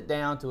condenses it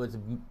down to its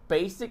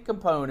basic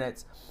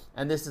components,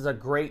 and this is a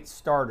great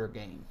starter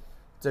game.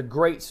 It's a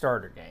great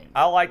starter game.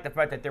 I like the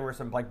fact that there were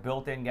some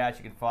built-in guys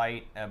you could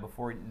fight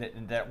before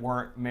that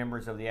weren't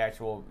members of the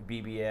actual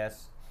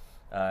BBS.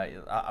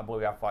 I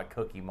believe I fought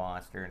Cookie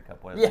Monster and a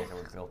couple other Yeah. things that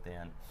were built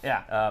in.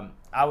 Yeah.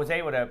 I was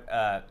able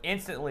to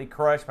instantly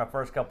crush my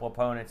first couple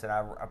opponents, and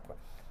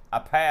I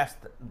passed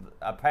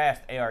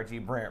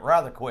ARG Brent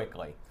rather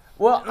quickly.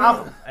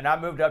 Well, And I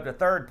moved up to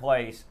third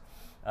place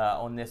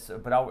on this,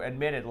 but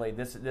admittedly,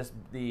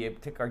 the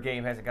particular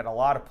game hasn't got a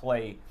lot of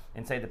play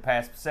in say the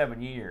past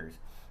 7 years.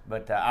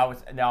 But I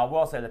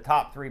will say the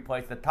top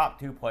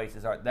two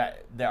places are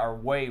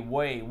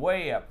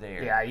way up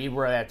there. yeah, you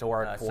really have to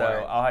work for So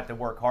it. I'll have to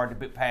work hard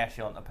to pass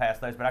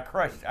those. But I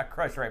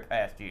crushed right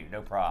past you,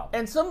 no problem.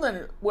 And something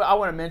I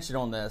want to mention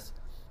on this,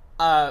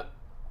 I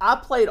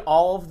played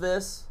all of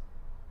this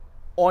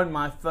on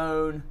my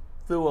phone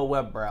through a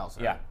web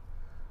browser. Yeah.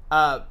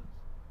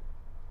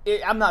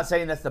 I'm not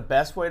saying that's the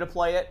best way to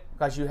play it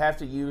because you have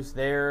to use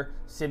their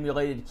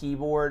simulated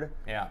keyboard.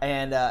 Yeah.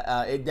 And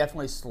it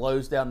definitely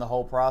slows down the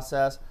whole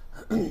process.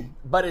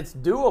 But it's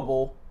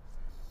doable,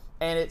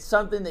 and it's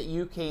something that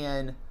you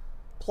can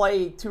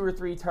play 2 or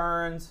 3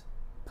 turns,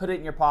 put it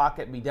in your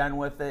pocket, be done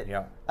with it.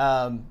 Yeah.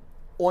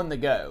 On the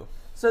go.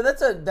 So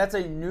that's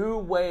a new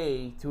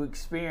way to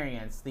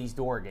experience these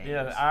door games. You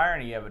know, the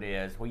irony of it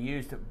is we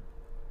used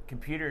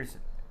computers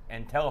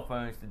and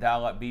telephones to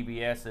dial up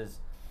BBSs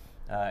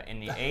in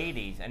the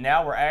 80s, and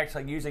now we're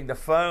actually using the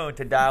phone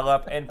to dial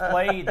up and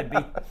play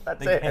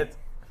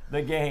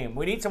the game.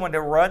 We need someone to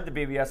run the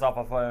BBS off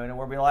a phone, and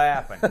we'll be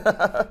laughing.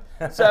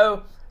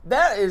 So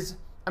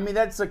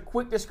that's a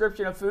quick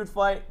description of Food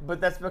Fight,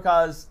 but that's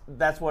because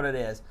that's what it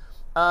is.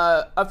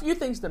 A few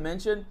things to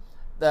mention.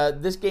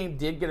 This game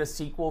did get a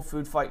sequel,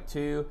 Food Fight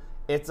 2.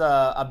 It's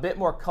a bit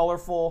more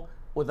colorful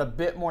with a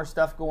bit more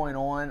stuff going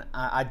on.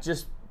 I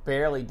just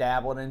barely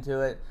dabbled into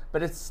it,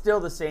 but it's still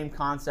the same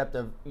concept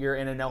of you're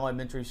in an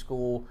elementary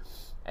school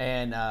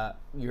and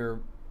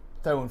you're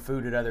throwing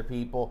food at other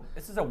people.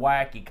 This is a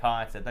wacky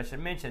concept. I should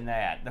mention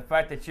that. The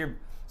fact that you're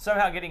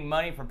somehow getting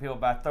money from people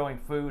by throwing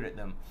food at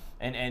them.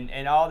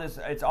 And all this,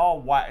 it's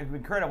all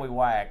incredibly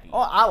wacky. Oh,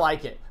 I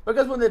like it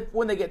because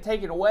when they get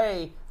taken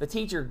away, the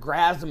teacher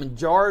grabs them and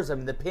jars them,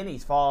 and the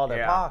pennies fall out of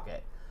their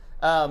pocket.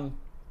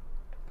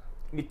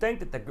 You'd think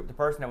that the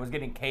person that was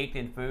getting caked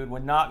in food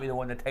would not be the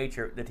one the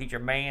teacher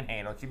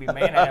manhandled. She'd be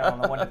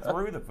manhandling the one that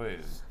threw the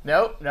food.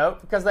 Nope,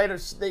 because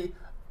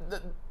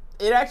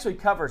it actually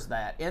covers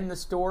that in the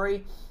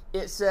story.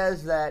 It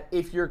says that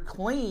if you're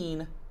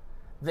clean,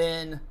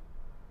 then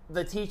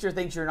the teacher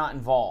thinks you're not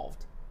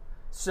involved.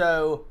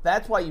 So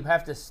that's why you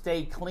have to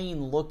stay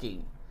clean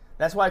looking.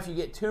 That's why if you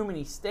get too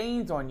many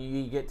stains on you,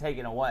 you get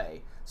taken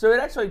away. So it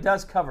actually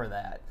does cover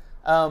that.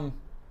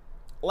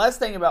 Last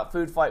thing about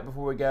Food Fight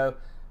before we go,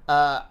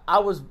 I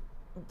was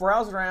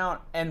browsing around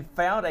and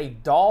found a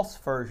DOS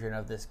version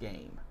of this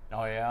game.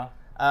 Oh, yeah?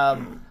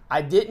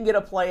 I didn't get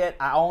to play it.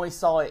 I only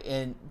saw it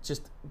in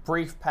just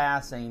brief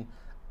passing.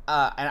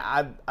 And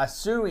I'm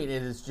assuming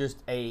it is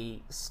just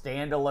a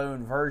standalone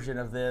version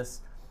of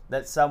this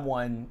that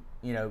someone,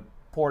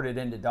 ported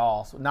into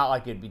DOS. Not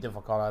like it'd be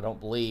difficult, I don't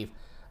believe.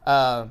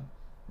 But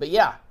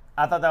yeah,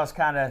 I thought that was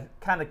kind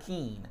of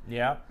keen.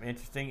 Yeah,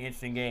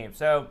 interesting game.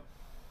 So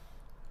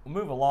we'll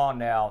move along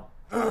now.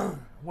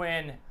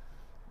 When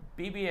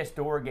BBS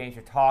door games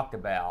are talked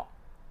about,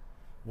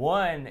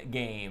 one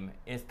game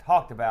is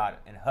talked about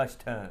in hushed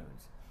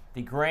tones.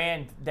 The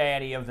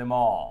granddaddy of them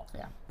all.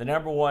 Yeah. The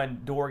number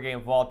one door game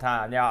of all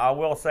time. Now, I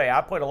will say,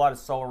 I played a lot of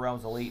Solar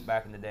Realms Elite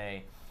back in the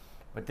day,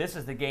 but this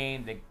is the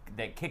game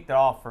that kicked it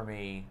off for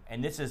me,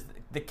 and this is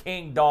the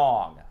King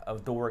Dong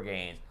of door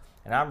games,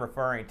 and I'm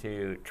referring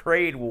to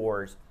Trade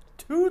Wars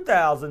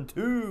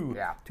 2002.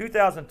 Yeah.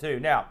 2002.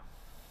 Now,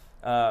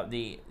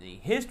 the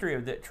history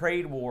of the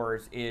Trade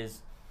Wars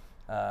is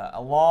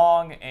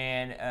long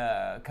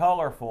and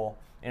colorful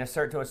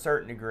to a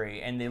certain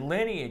degree, and the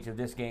lineage of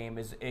this game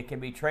can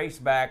be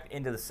traced back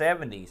into the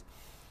 70s.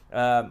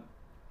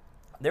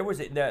 There was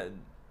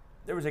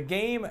a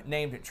game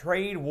named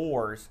Trade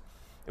Wars.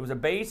 It was a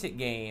basic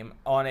game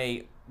on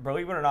a,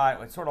 believe it or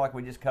not, it's sort of like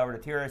we just covered, a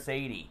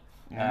TRS-80,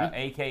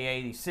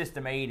 aka the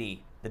System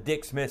 80, the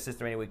Dick Smith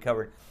System 80 we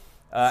covered.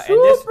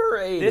 Super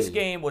 80. This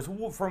game was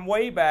from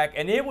way back,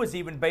 and it was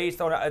even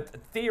based on,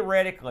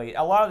 theoretically,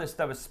 a lot of this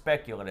stuff is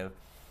speculative,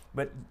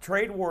 but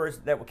Trade Wars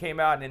that came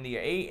out in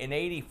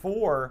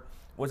 84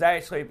 was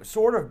actually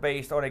sort of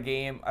based on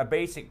a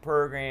basic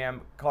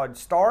program called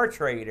Star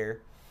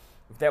Trader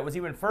that was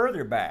even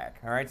further back.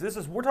 All right, so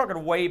we're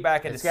talking way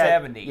back in the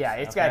 70s. Yeah,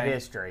 it's got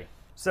history.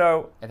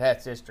 So it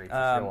has history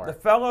for sure. The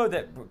fellow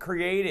that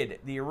created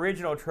the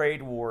original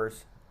Trade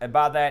Wars,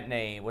 by that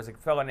name, was a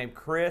fellow named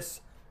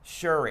Chris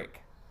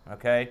Shurik.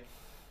 Okay,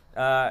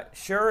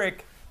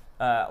 Shurik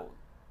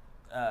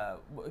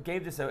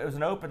gave this. It was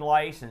an open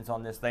license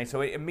on this thing,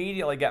 so it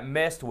immediately got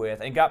messed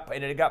with and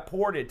it got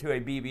ported to a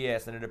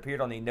BBS, and it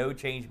appeared on the No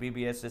Change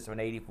BBS system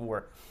in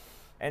 '84.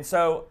 And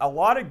so a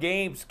lot of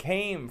games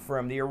came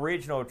from the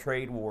original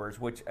Trade Wars,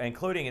 which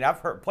including, and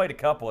I've played a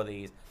couple of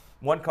these.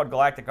 One called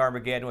Galactic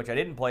Armageddon, which I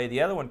didn't play.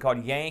 The other one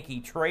called Yankee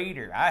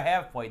Trader. I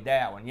have played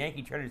that one.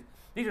 Yankee Traders.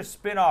 These are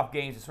spin-off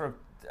games that sort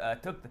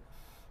of took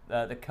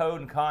the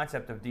code and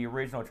concept of the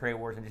original Trade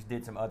Wars and just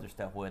did some other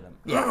stuff with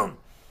them.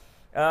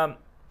 Yeah.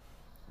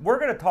 We're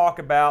going to talk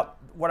about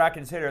what I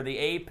consider the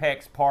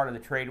apex part of the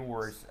Trade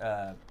Wars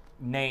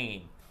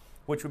name,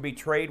 which would be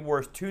Trade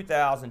Wars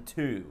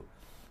 2002.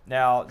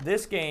 Now,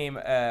 this game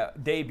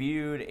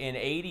debuted in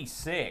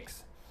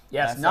 '86.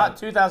 Yes, not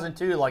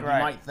 2002 like Right.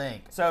 you might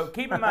think. So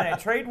keep in mind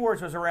that Trade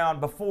Wars was around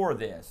before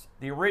this,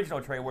 the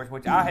original Trade Wars,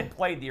 which I had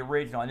played the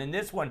original, and then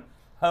this one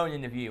honed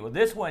in the view. Well,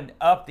 this one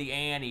upped the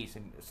ante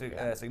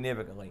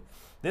significantly.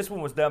 This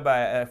one was done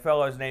by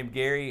fellows named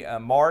Gary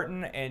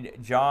Martin and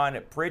John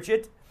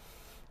Pritchett.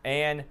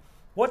 And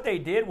what they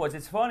did was,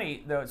 it's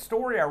funny, the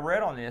story I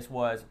read on this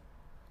was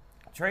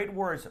Trade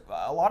Wars,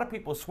 a lot of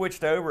people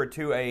switched over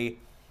to a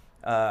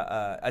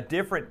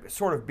different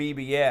sort of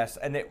BBS,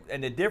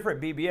 and the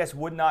different BBS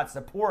would not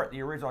support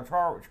the original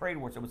Trade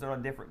Wars. It was on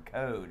a different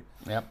code.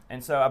 Yep.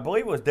 And so I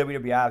believe it was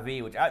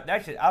WWIV, which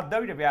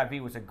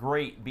WWIV was a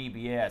great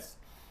BBS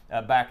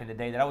back in the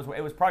day.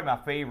 It was probably my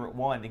favorite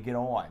one to get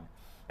on.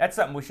 That's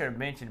something we should have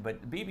mentioned,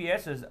 but the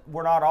BBSs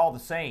were not all the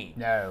same.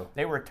 No.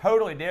 They were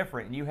totally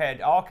different, and you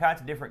had all kinds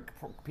of different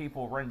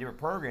people running different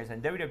programs,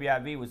 and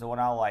WWIV was the one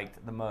I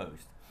liked the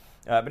most.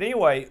 But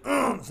anyway,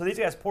 so these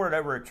guys ported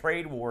over at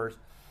Trade Wars,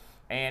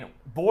 and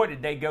boy,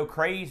 did they go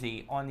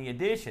crazy on the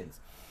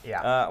additions.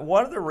 Yeah.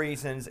 One of the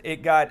reasons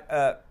it got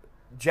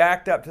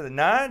jacked up to the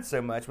 9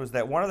 so much was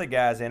that one of the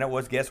guys in it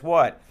was, guess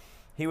what?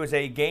 He was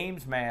a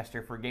games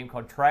master for a game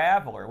called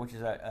Traveler, which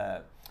is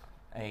a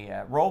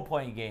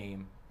role-playing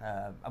game.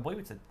 I believe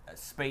it's a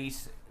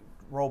space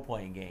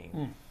role-playing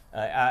game.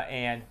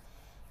 And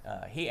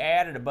he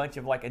added a bunch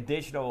of like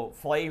additional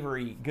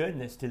flavory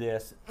goodness to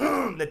this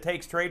that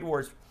takes Trade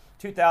Wars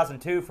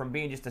 2002 from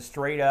being just a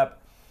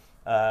straight-up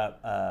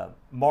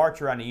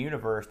march around the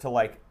universe to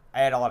like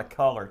add a lot of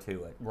color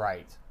to it.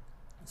 Right.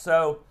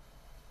 So,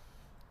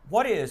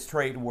 what is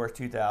Trade Wars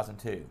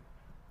 2002?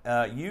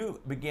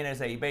 You begin as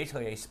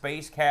basically a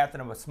space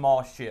captain of a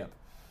small ship,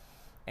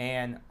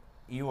 and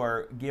you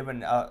are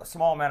given a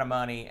small amount of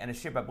money, and the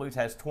ship, I believe,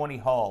 has 20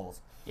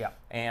 hulls. Yeah.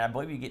 And I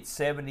believe you get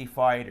 70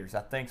 fighters,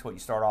 I think is what you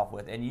start off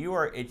with. And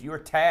you're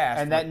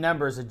tasked. And that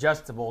number is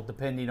adjustable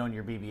depending on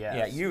your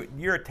BBS. Yeah,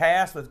 you're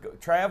tasked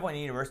with traveling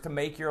the universe to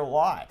make your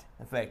lot,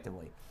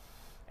 effectively.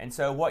 And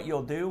so what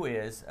you'll do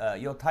is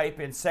you'll type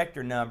in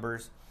sector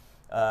numbers,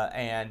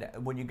 and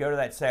when you go to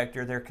that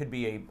sector, there could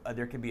be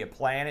a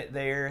planet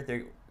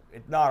there.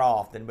 Not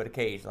often, but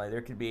occasionally.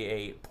 There could be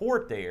a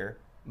port there,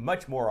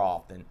 much more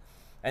often.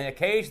 And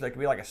occasionally there could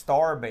be like a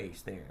star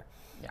base there.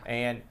 Yeah.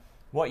 And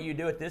what you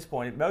do at this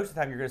point, most of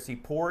the time you're going to see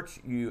ports.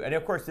 And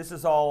of course this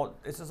is all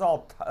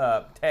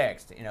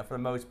text, for the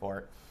most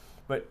part.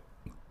 But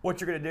what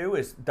you're going to do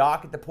is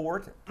dock at the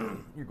port.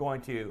 You're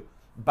going to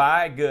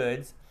buy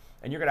goods,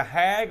 and you're going to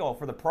haggle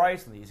for the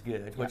price of these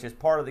goods, which is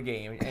part of the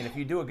game. And if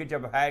you do a good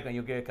job of haggling,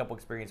 you'll get a couple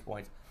experience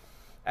points.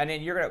 And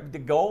then the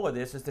goal of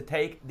this is to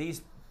take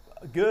these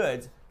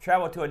goods,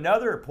 travel to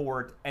another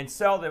port, and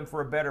sell them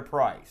for a better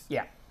price.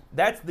 Yeah.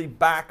 That's the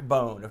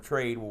backbone of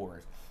Trade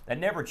Wars. That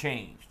never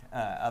changed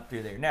up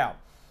through there. Now,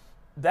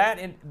 that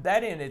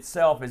in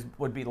itself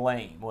would be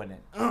lame, wouldn't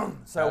it?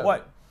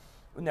 So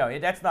No,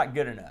 that's not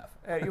good enough.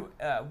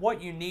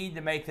 What you need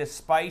to make this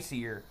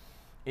spicier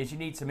is you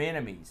need some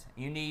enemies.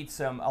 You need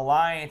some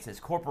alliances,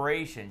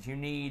 corporations. You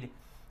need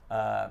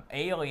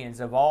aliens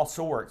of all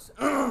sorts.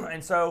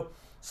 And so,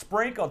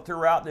 sprinkled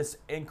throughout this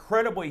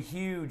incredibly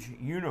huge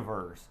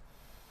universe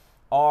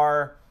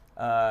are,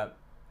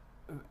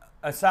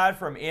 aside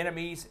from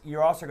enemies,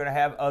 you're also going to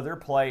have other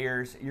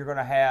players. You're going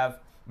to have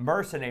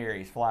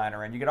mercenaries flying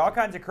around. You get all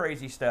kinds of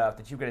crazy stuff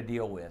that you've got to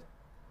deal with.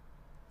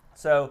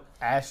 So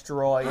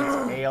asteroids,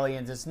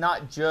 aliens. It's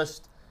not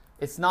just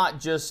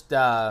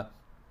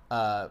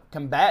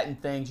combating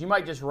things. You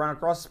might just run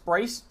across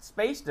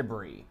space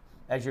debris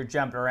as you're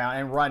jumping around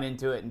and run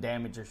into it and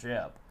damage your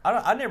ship.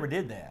 I never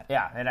did that.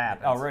 Yeah, it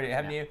happens. Already,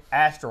 haven't you?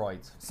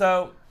 Asteroids.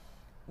 So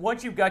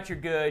once you've got your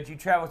goods, you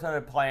travel to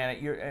another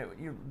planet,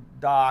 you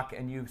dock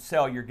and you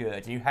sell your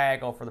goods, and you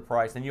haggle for the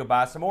price, and you'll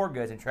buy some more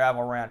goods and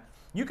travel around.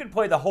 You can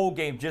play the whole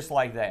game just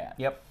like that.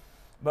 Yep.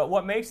 But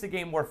what makes the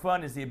game more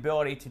fun is the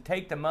ability to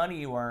take the money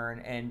you earn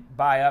and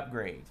buy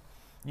upgrades.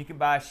 You can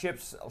buy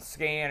ship's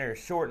scanners,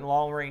 short and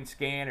long range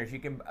scanners. You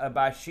can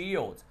buy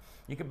shields.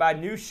 You can buy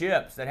new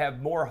ships that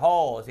have more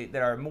hulls, that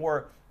are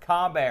more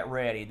combat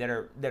ready, that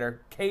are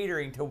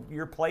catering to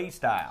your play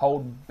style.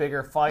 Hold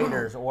bigger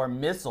fighters or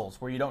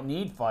missiles where you don't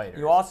need fighters.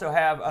 You also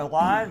have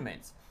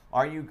alignments.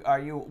 Are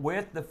you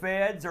with the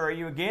feds or are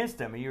you against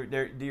them?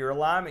 Your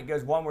alignment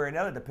goes one way or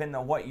another depending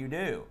on what you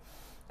do.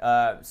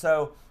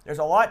 So there's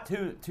a lot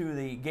to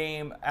the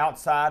game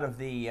outside of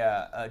the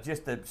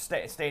just the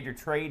standard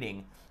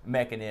trading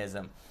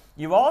mechanism.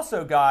 You've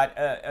also got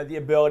the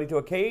ability to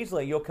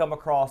occasionally you'll come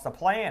across a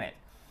planet.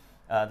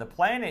 The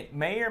planet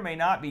may or may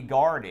not be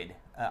guarded.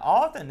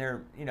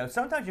 Often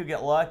sometimes you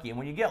get lucky, and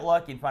when you get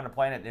lucky and find a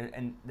planet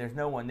and there's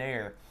no one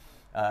there,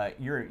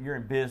 you're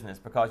in business,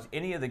 because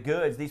any of the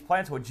goods, these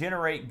planets will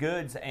generate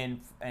goods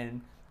and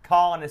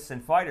colonists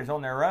and fighters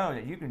on their own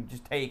that you can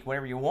just take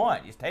whatever you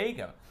want. Just take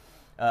them.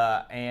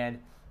 and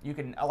you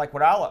can like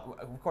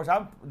of course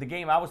the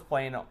game I was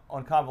playing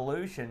on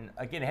Convolution,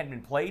 again, it hadn't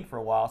been played for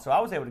a while, so I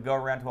was able to go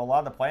around to a lot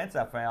of the planets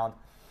I found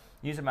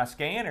using my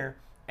scanner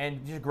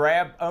and just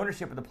grab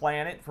ownership of the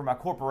planet for my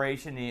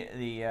corporation,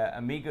 the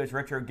Amigos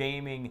Retro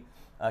Gaming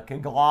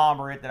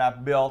conglomerate that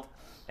I've built.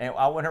 And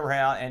I went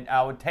around and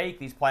I would take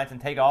these planets and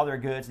take all their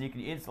goods, and you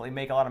can instantly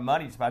make a lot of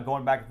money just by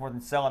going back and forth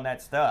and selling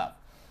that stuff.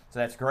 So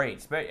that's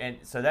great. And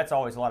so that's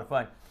always a lot of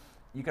fun.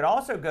 You can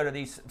also go to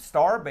these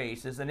star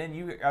bases, and then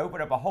you open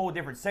up a whole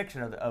different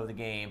section of the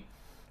game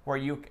where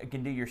you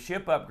can do your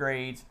ship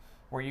upgrades,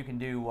 where you can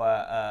do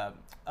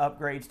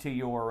upgrades to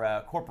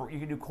your corporate. You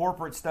can do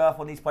corporate stuff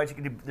on these places.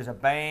 You can do. There's a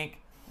bank.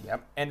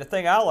 Yep. And the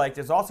thing I like,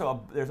 there's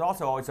also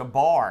always a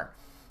bar,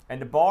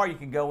 and the bar you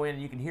can go in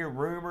and you can hear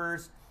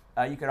rumors.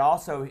 You can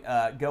also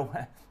go.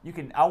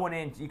 I went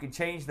in. You can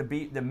change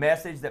the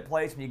message that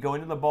plays when you go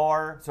into the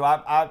bar. So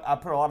I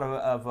put a lot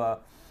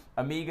of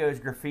Amigos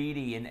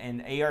graffiti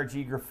and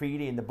ARG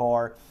graffiti in the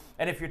bar.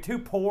 And if you're too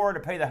poor to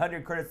pay the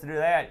 100 credits to do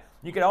that,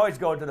 you can always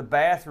go into the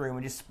bathroom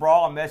and just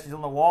sprawl a message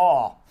on the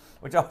wall,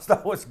 which I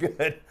thought was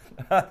good.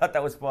 I thought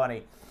that was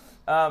funny.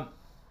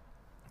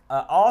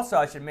 Also,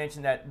 I should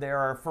mention that there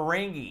are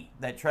Ferengi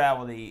that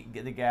travel the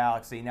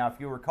galaxy. Now, if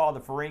you recall,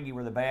 the Ferengi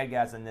were the bad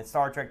guys in the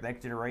Star Trek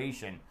Next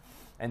Generation.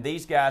 And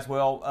these guys,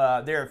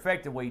 they're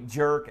effectively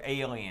jerk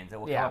aliens that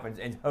will come up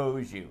and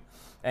hose you.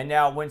 And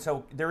now,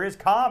 there is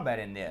combat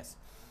in this.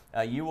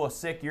 You will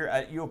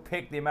you'll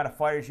pick the amount of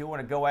fighters you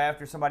want to go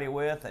after somebody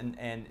with,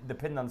 and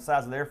depending on the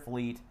size of their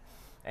fleet.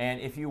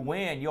 And if you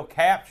win, you'll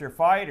capture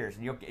fighters,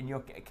 and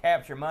you'll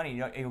capture money,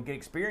 and you'll get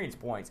experience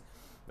points.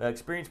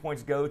 Experience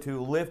points go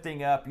to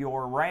lifting up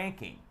your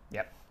ranking.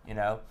 Yep.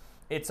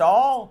 It's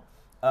all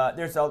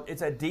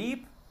it's a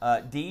deep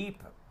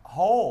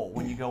hole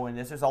when you go in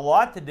this. There's a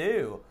lot to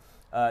do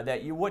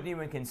that you wouldn't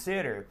even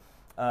consider.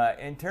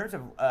 In terms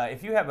of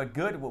if you have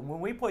when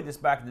we played this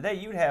back in the day,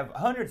 you would have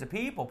hundreds of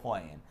people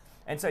playing,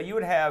 and so you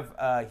would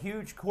have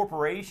huge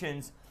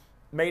corporations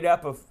made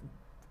up of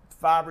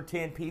 5 or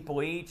 10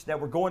 people each that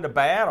were going to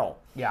battle.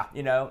 Yeah.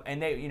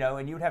 And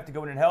and you would have to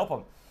go in and help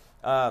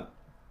them.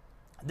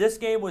 This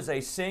game was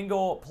a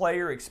single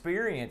player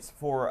experience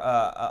for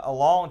a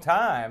long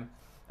time.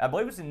 I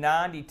believe it was in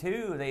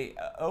 '92. They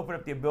opened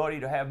up the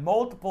ability to have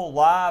multiple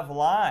live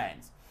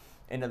lines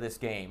into this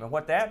game, and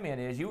what that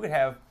meant is you could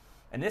have.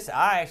 And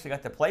I actually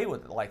got to play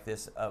with it like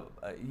this.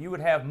 You would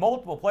have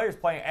multiple players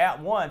playing at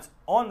once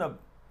on the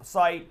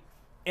site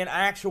in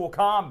actual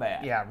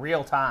combat. Yeah,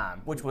 real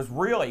time. Which was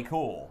really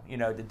cool,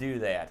 to do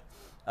that.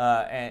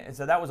 And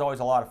so that was always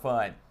a lot of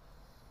fun.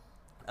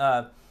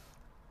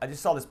 I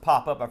just saw this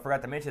pop up. I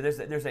forgot to mention.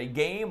 There's a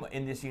game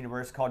in this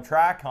universe called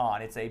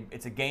Tricon.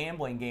 It's a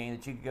gambling game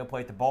that you can go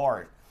play at the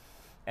bars,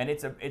 and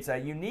it's a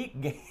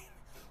unique game.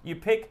 You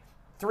pick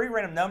 3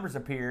 random numbers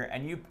appear,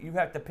 and you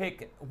have to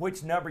pick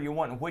which number you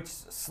want in which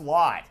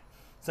slot.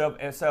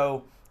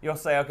 So you'll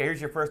say, okay,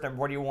 here's your first number.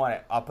 Where do you want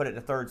it? I'll put it in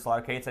the 3rd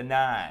slot. Okay, it's a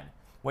 9.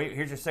 Wait,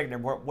 here's your second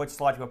number. Which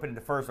slot you want to put in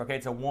the first? Okay,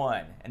 it's a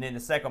 1. And then the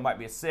second one might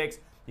be a 6.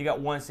 You got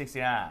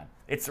 169.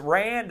 It's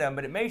random,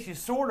 but it makes you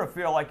sort of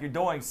feel like you're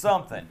doing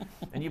something.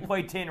 And you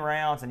play 10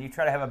 rounds, and you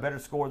try to have a better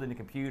score than the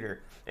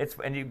computer.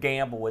 And you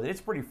gamble with it.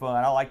 It's pretty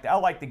fun. I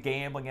like the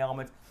gambling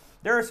elements.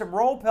 There are some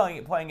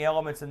role-playing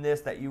elements in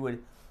this that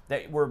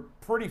were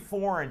pretty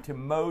foreign to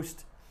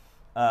most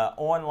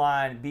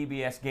online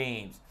BBS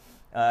games,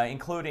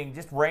 including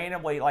just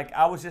randomly. Like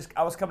I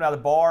was coming out of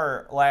the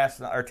bar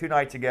 2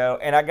 nights ago,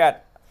 and I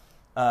got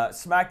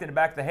smacked in the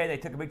back of the head. They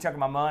took a big chunk of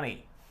my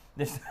money.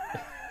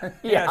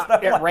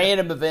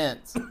 Random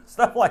events,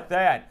 stuff like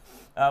that,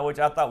 which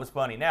I thought was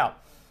funny. Now,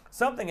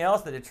 something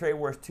else that the Trade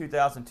Wars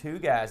 2002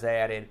 guys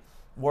added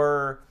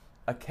were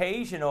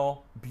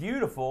occasional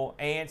beautiful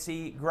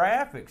ANSI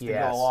graphics to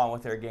go along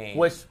with their game,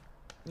 which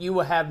you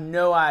will have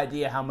no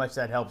idea how much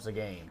that helps a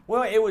game.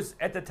 Well, it was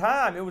at the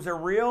time. It was a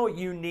real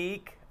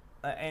unique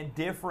and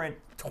different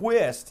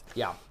twist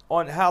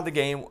on how the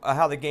game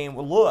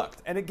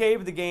looked, and it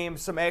gave the game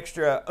some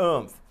extra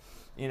oomph.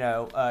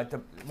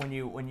 When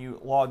you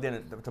logged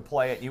in to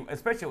play it,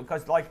 especially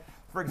because, like,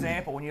 for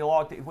example, when you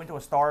went to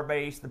a star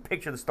base, the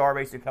picture of the star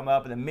base would come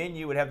up, and the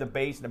menu would have the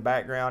base in the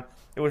background.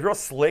 It was real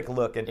slick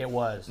looking. It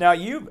was. Now,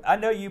 I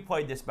know you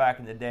played this back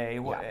in the day,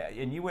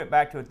 and you went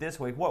back to it this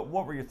week. What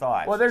were your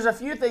thoughts? Well, there's a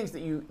few things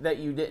that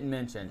you didn't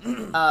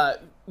mention.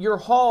 Your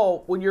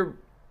hull, when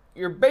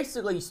you're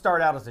basically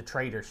start out as a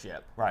trader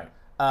ship, right?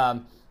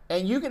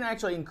 And you can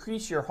actually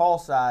increase your hull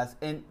size,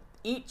 and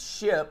each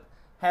ship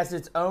has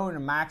its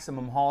own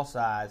maximum hull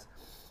size.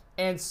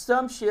 And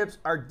some ships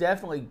are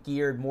definitely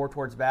geared more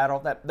towards battle.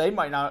 That they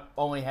might not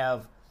only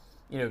have,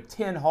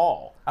 10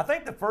 hull. I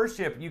think the first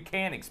ship you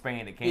can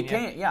expand it. Can you? You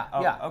can,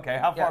 yeah. Okay,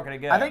 how far can it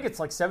go? I think it's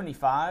like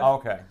 75.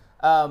 Okay.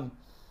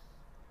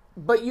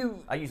 But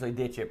I usually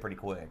ditch it pretty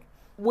quick.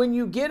 When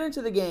you get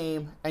into the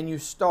game and you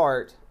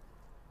start,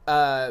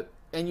 and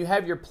you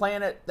have your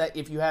planet that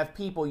if you have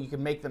people, you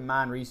can make them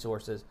mine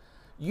resources.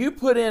 You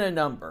put in a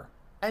number,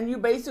 and you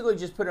basically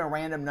just put in a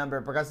random number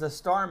because the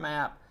star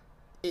map,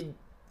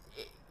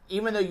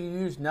 even though you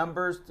use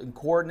numbers and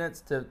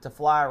coordinates to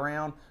fly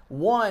around,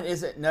 1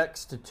 isn't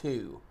next to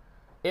 2.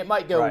 It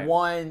might go Right.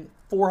 1,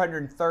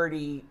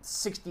 430,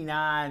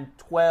 69,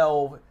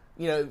 12,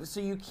 so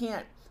you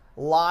can't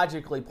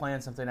logically plan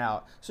something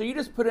out. So you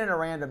just put in a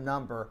random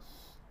number,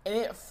 and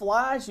it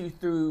flies you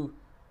through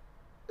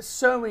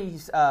so many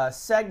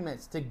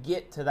segments to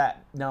get to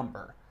that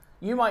number.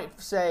 You might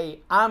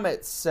say, I'm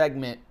at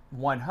segment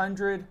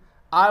 100.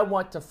 I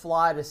want to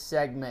fly to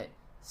segment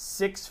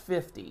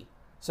 650.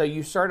 So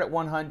you start at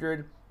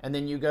 100, and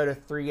then you go to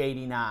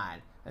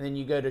 389, and then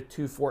you go to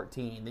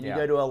 214, then you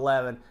go to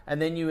 11,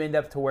 and then you end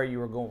up to where you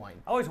were going.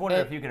 I always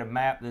wondered if you could have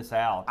mapped this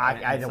out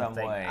in some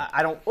way.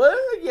 I don't. Well,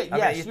 I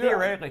yes, mean, you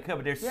theoretically could,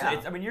 but there's.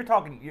 Yeah. You're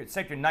talking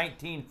sector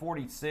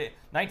 1946,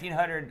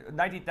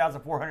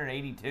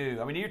 19,482.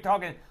 I mean, you're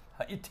talking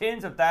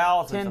tens of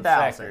thousands of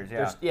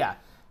sectors. Yeah.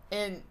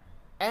 And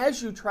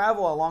as you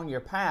travel along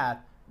your path,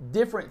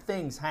 different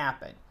things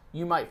happen.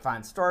 You might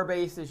find star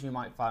bases, you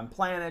might find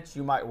planets,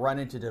 you might run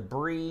into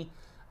debris.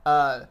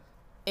 And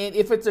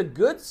if it's a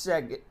good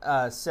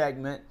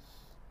segment,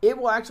 it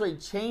will actually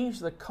change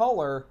the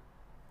color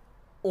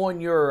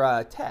on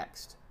your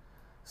text.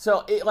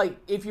 So,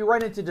 if you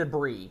run into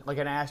debris, like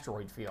an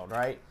asteroid field,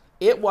 right?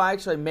 It will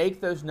actually make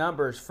those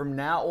numbers from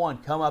now on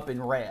come up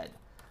in red,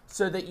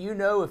 so that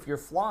if you're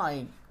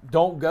flying,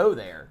 don't go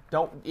there.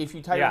 If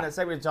you type in that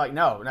segment, it's like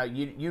no,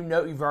 you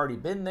know you've already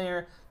been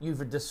there.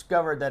 You've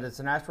discovered that it's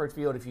an asteroid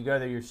field. If you go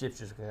there, your ship's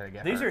just going to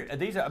get hurt.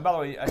 These are. By the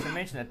way, I should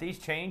mention that these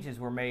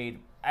changes were made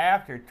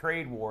after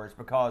Trade Wars,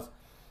 because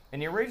in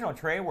the original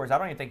Trade Wars, I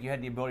don't even think you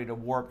had the ability to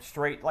warp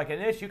straight. Like in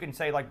this, you can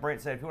say, like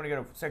Brent said, if you want to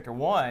go to Sector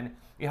 1,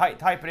 you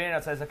type it in, and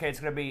it says, okay, it's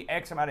going to be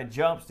X amount of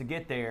jumps to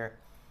get there.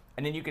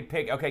 And then you could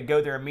pick, okay,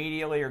 go there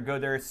immediately or go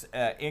there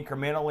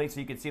incrementally, so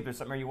you can see if there's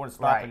something you want to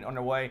stop on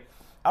the way.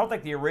 I don't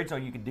think the original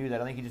you could do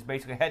that. I think you just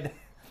basically had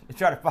to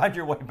try to find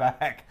your way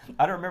back.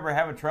 I don't remember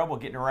having trouble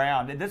getting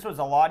around. And this was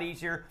a lot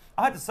easier.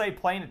 I have to say,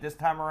 playing it this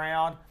time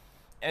around,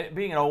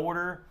 being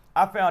older,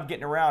 I found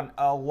getting around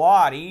a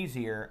lot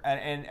easier.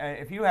 And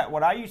if you had,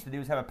 what I used to do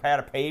is have a pad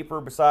of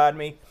paper beside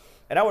me,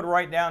 and I would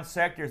write down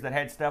sectors that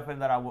had stuff in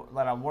that I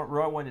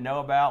really wanted to know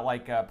about,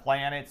 like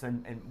planets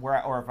and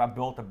where, or if I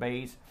built a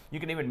base. You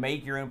can even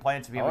make your own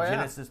planets if you have a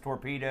Genesis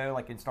torpedo,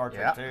 like in Star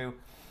Trek 2.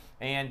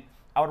 And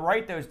I would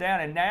write those down,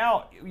 and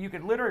now you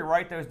could literally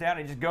write those down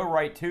and just go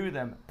right to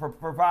them,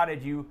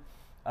 provided you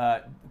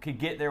could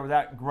get there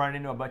without running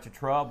into a bunch of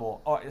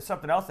trouble. Or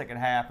something else that can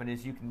happen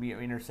is you can be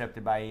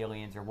intercepted by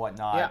aliens or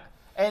whatnot. Yeah,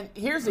 and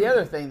here's the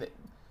other thing, that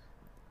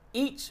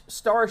each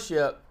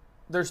starship,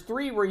 there's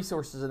 3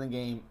 resources in the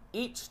game.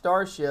 Each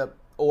starship,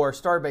 or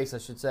starbase I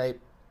should say,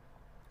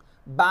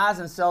 buys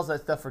and sells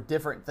that stuff for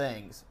different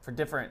things, for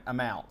different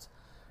amounts.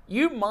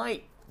 You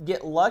might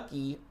get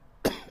lucky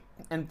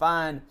and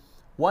find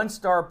one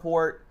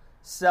starport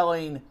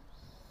selling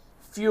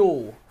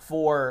fuel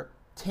for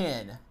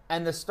 10,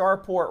 and the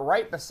starport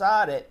right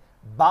beside it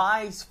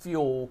buys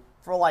fuel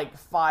for like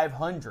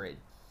 500.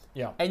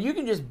 Yeah. And you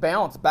can just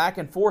bounce back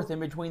and forth in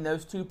between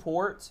those 2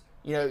 ports.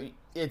 If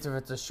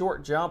it's a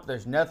short jump,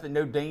 there's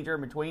no danger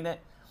in between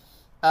it.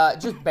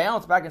 Just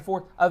bounce back and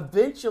forth.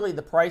 Eventually,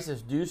 the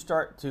prices do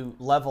start to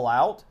level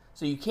out,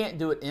 so you can't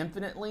do it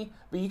infinitely,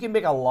 but you can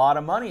make a lot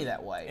of money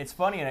that way. It's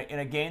funny, in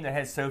a game that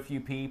has so few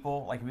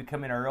people, like if you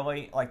come in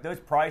early, like those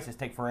prices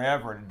take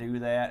forever to do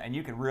that, and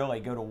you can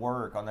really go to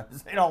work on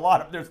those.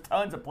 There's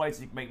tons of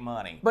places you can make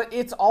money. But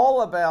it's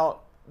all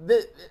about,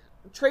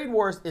 Trade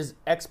Wars is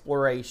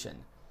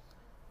exploration,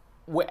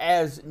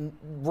 as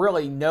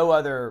really no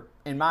other,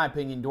 in my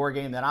opinion, door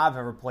game that I've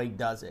ever played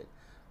does it.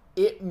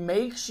 It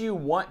makes you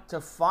want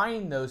to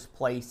find those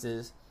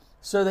places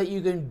so that you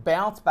can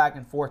bounce back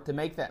and forth to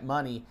make that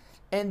money.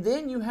 And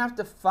then you have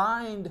to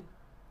find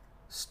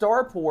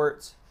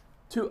starports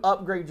to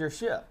upgrade your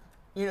ship.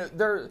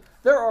 There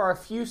are a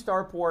few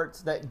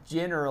starports that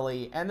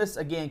generally, and this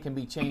again can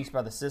be changed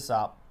by the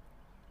sysop,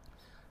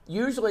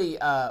 usually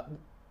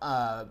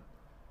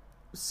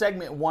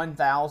segment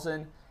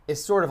 1000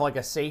 is sort of like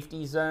a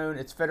safety zone.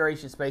 It's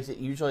Federation space. It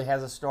usually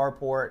has a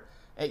starport.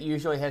 It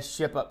usually has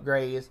ship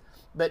upgrades.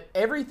 But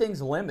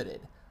everything's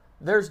limited.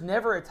 There's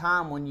never a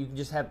time when you can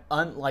just have,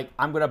 I'm going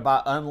to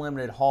buy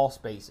unlimited hall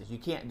spaces. You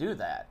can't do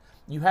that.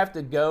 You have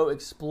to go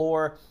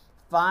explore,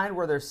 find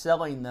where they're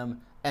selling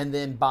them, and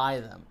then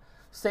buy them.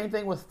 Same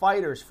thing with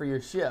fighters for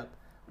your ship.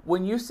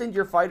 When you send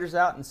your fighters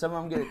out and some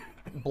of them get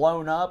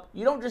blown up,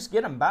 you don't just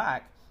get them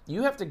back.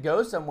 You have to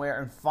go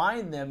somewhere and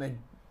find them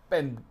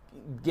and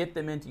get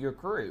them into your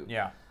crew.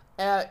 Yeah.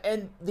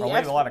 And or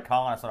leave a lot of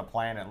colonists on a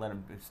planet and let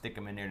them stick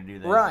them in there to do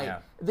that. Right.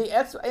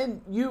 Yeah.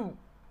 And you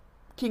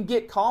can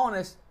get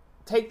colonists,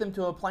 take them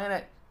to a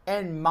planet,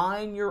 and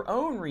mine your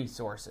own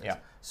resources. Yeah.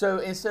 So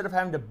instead of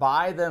having to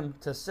buy them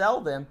to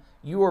sell them,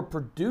 you are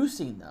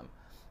producing them.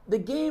 The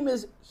game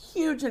is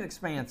huge and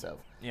expansive.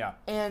 Yeah.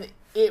 And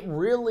it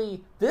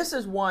really, this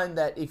is one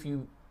that if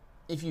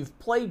you've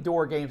played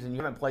door games and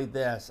you haven't played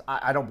this,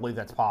 I don't believe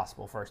that's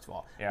possible, first of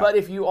all. Yeah. But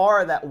if you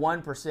are that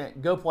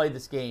 1%, go play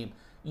this game.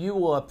 You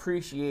will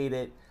appreciate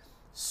it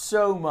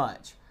so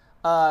much.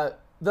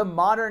 the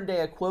modern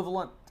day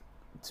equivalent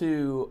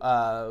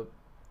to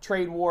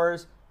Trade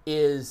Wars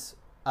is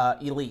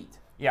Elite.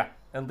 Yeah,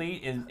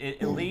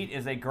 Elite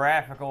is a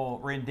graphical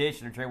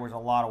rendition of Trade Wars in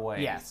a lot of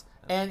ways. Yes,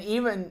 and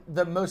even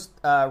the most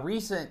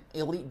recent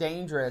Elite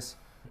Dangerous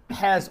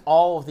has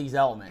all of these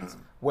elements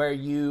where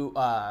you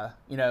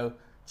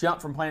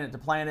jump from planet to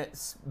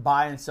planet,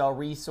 buy and sell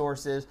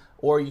resources,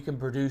 or you can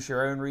produce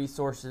your own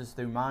resources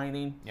through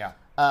mining. Yeah.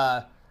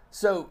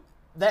 So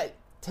that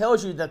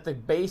tells you that the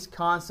base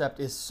concept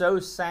is so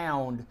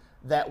sound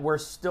that we're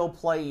still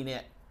playing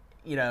it,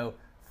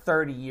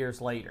 30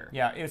 years later.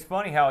 Yeah, it's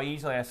funny how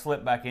easily I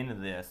slipped back into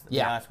this, to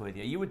be honest with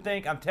you. You would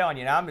think, I'm telling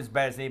you, and I'm as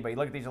bad as anybody.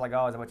 Look at these, you're like,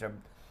 oh, there's a bunch of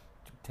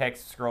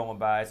text scrolling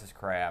by, this is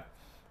crap.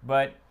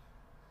 But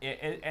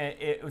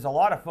it was a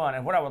lot of fun,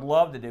 and what I would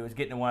love to do is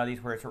get into one of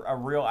these where it's a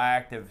real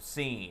active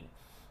scene.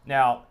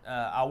 Now,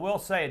 I will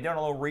say, I've done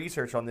a little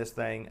research on this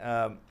thing.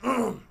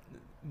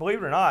 Believe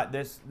it or not,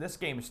 this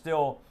game is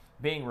still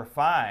being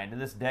refined to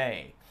this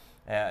day.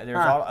 There's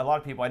a lot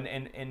of people, and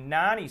in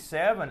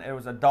 '97, there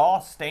was a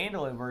DOS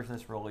standalone version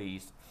that's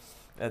released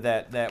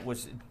that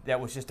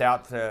was just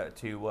out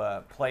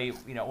to play,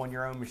 on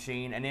your own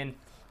machine, and then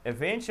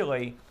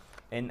eventually,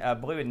 I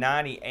believe in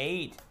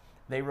 '98.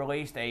 They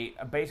released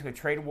basically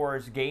Trade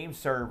Wars game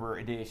server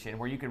edition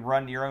where you could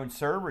run your own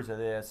servers of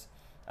this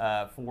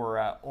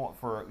for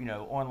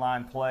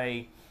online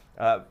play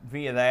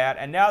via that.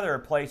 And now there are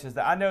places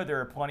that I know there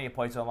are plenty of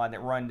places online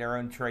that run their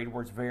own Trade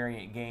Wars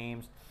variant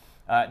games.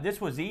 This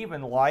was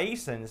even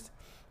licensed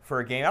for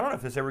a game. I don't know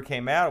if this ever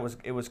came out.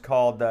 It was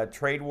called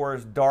Trade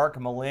Wars Dark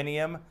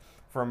Millennium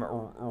from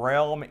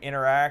Realm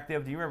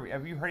Interactive. Do you remember?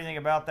 Have you heard anything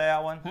about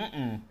that one?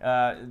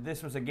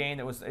 This was a game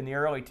that was in the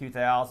early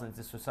 2000s.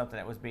 This was something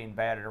that was being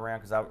batted around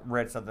because I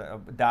read a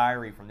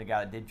diary from the guy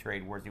that did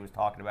Trade Wars. He was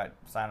talking about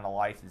signing a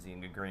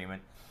licensing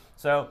agreement.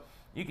 So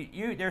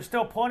there's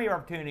still plenty of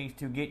opportunities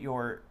to get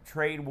your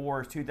Trade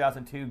Wars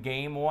 2002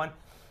 game on.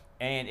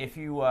 And if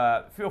you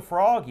feel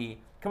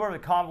froggy, come over to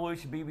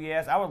Convolution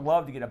BBS. I would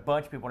love to get a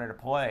bunch of people in there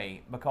to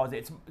play because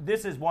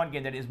this is one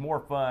game that is more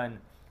fun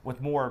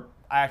with more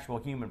actual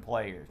human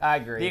players. I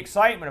agree. The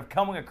excitement of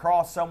coming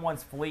across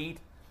someone's fleet,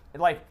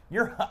 I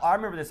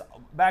remember this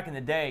back in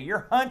the day.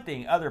 You're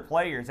hunting other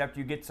players after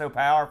you get so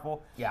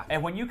powerful. Yeah.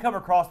 And when you come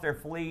across their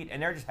fleet and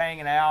they're just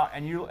hanging out,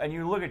 and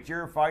you look at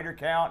your fighter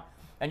count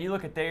and you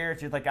look at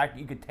theirs, you're like,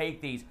 you could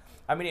take these.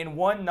 I mean, in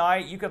one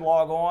night you could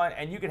log on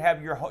and you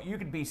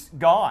could be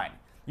gone.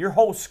 Your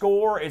whole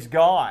score is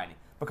gone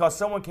because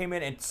someone came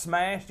in and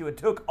smashed you and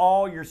took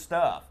all your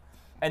stuff.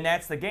 And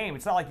that's the game.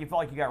 It's not like you felt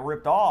like you got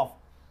ripped off.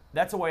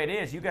 That's the way it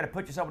is. You got to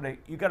put yourself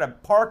you got to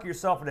park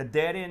yourself in a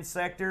dead end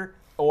sector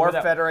or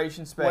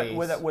Federation space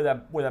with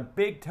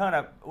a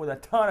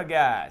ton of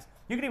guys.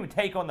 You can even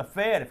take on the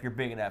Fed if you're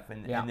big enough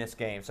in this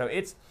game. So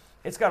it's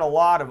got a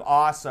lot of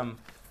awesome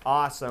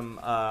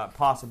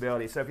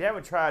possibilities. So if you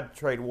haven't tried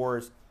Trade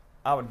Wars,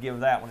 I would give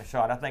that one a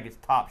shot. I think it's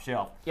top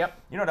shelf. Yep.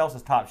 You know what else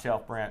is top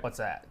shelf, Brent? What's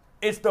that?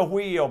 It's the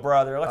wheel,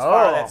 brother. Let's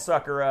fire that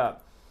sucker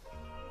up.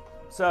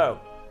 So,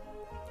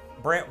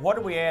 Brent, what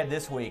did we add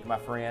this week, my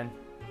friend?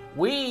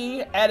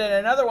 We added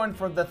another one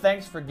for the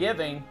Thanks for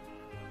Giving,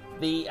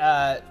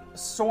 the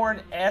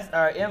Sorn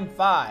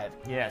M5.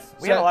 Yes,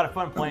 we had a lot of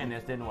fun playing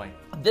this, didn't we?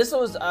 This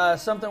was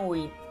something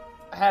we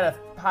had a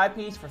high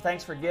piece for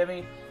Thanks for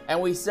Giving,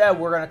 and we said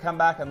we're going to come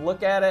back and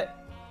look at it.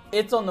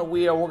 It's on the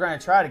wheel. We're going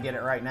to try to get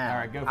it right now. All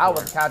right, go for it. I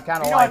would kind of like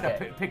it. You don't have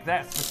to pick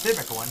that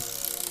specific one.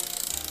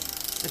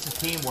 This is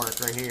teamwork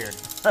right here.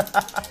 Look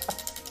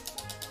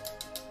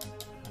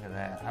at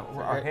that.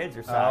 Our heads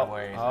are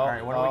sideways. All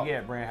right, what do we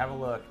get, Brent? Have a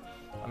look.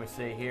 Let me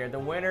see here. The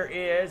winner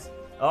is,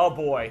 oh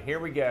boy, here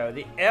we go.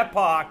 The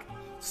Epoch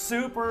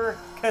Super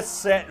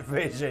Cassette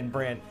Vision,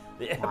 Brent.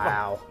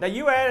 Wow. Now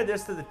you added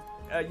this to the,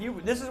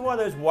 this is one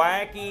of those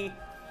wacky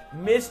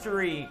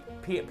mystery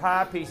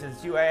pie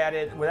pieces you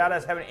added without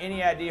us having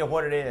any idea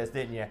what it is,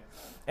 didn't you?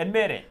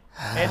 Admit it.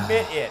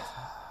 Admit it.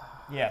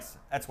 Yes,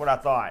 that's what I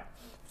thought.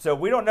 So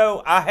we don't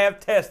know. I have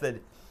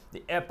tested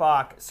the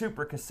Epoch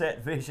Super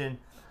Cassette Vision.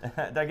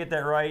 Did I get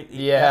that right?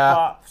 Yeah.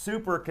 Epoch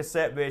Super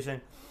Cassette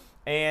Vision.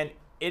 And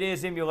it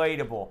is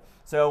emulatable.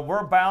 So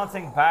we're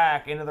bouncing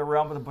back into the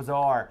realm of the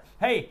bizarre.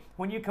 Hey,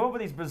 when you come up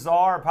with these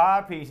bizarre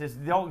pie pieces,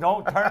 don't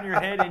turn your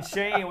head in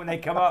shame when they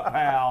come up,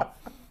 pal.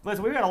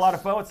 Listen, we've had a lot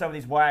of fun with some of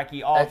these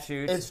wacky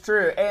offshoots. It's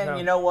true. And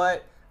you know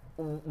what?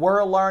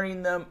 We're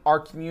learning them. Our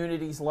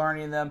community's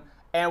learning them.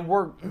 And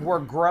we're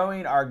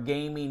growing our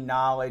gaming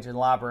knowledge and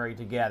library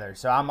together.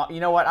 So you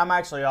know what? I'm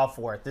actually all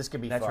for it. This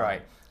could be fun. That's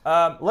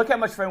right. Look how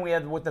much fun we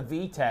had with the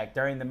VTech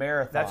during the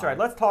marathon. That's right.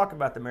 Let's talk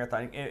about the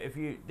marathon. If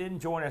you didn't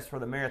join us for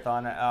the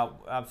marathon,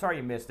 I'm sorry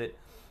you missed it.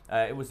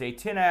 It was a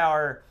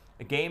 10-hour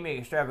gaming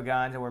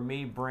extravaganza where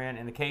me, Brent,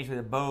 and occasionally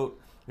the boat,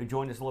 who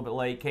joined us a little bit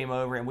late, came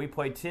over, and we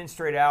played 10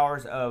 straight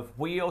hours of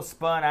wheel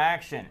spun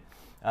action.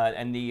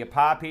 And the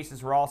pie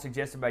pieces were all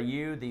suggested by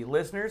you, the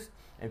listeners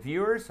and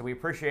viewers, so we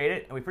appreciate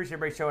it. And we appreciate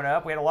everybody showing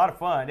up. We had a lot of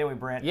fun, didn't we,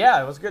 Brent? Yeah,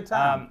 it was a good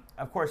time.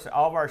 Of course,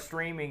 all of our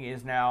streaming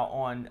is now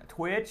on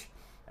Twitch.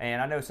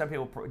 And I know some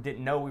people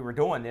didn't know we were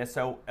doing this,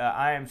 so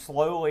I am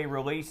slowly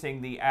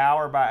releasing the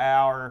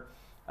hour-by-hour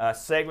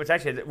segments.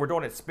 Actually, we're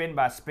doing it spin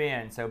by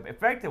spin. So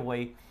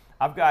effectively,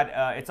 I've got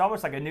it's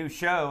almost like a new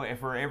show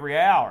for every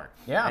hour.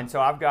 Yeah. And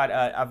so I've got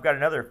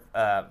another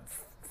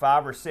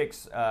 5 or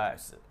 6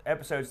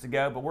 episodes to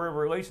go, but we're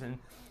releasing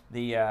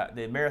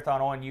the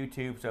marathon on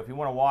YouTube. So if you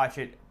want to watch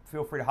it,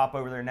 feel free to hop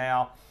over there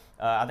now.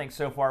 I think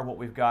so far what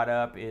we've got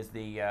up is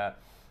I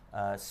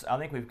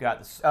think we've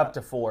got up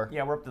to 4.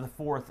 Yeah, we're up to the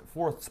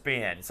fourth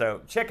spin.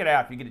 So check it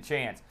out if you get a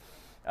chance.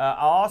 I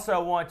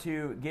also want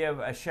to give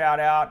a shout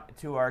out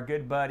to our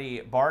good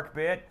buddy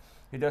Barkbit,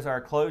 who does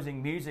our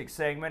closing music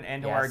segment,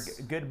 and to our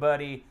good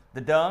buddy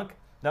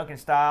Duncan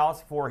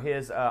Styles, for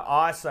his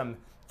awesome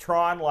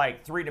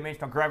Tron-like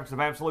 3-dimensional graphics of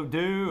Absolute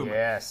Doom.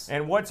 Yes.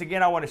 And once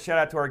again, I want to shout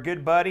out to our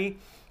good buddy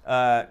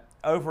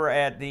over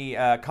at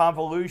the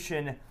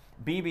Convolution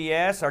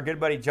BBS, our good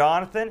buddy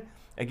Jonathan.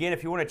 Again,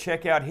 if you want to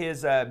check out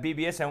his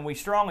BBS, and we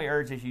strongly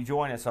urge that you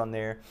join us on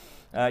there,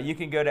 you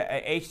can go to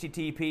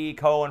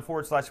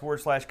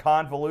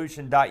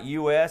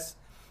http://convolution.us.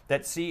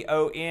 That's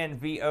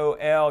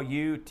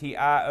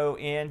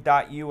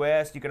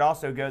CONVOLUTION.us. You can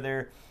also go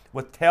there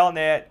with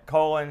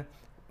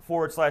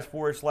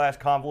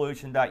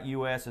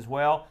telnet://convolution.us as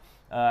well.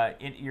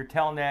 In your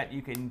telnet,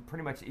 you can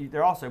pretty much,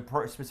 there are also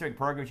specific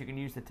programs you can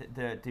use to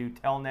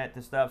telnet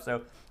to stuff.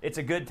 So it's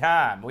a good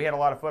time. We had a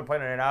lot of fun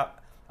playing it, and I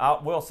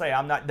will say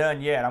I'm not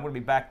done yet. I'm going to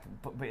be back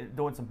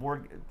doing some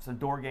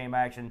door game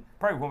action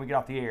probably when we get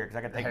off the air, because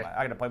I got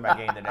to play my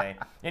game today.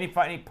 Any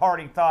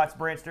parting thoughts,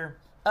 Brentster?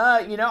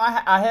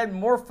 I had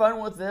more fun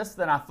with this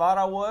than I thought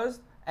I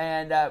was,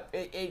 and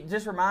it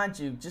just reminds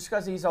you, just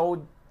because these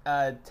old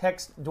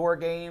text door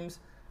games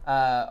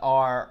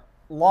are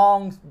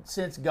long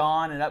since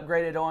gone and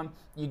upgraded on,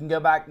 you can go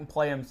back and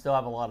play them and still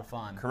have a lot of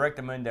fun.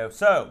 Correctamundo.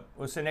 So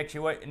we'll see next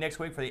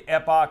week for the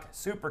Epoch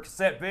Super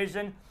Cassette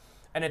Vision,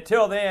 and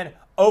until then,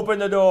 open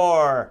the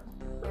door.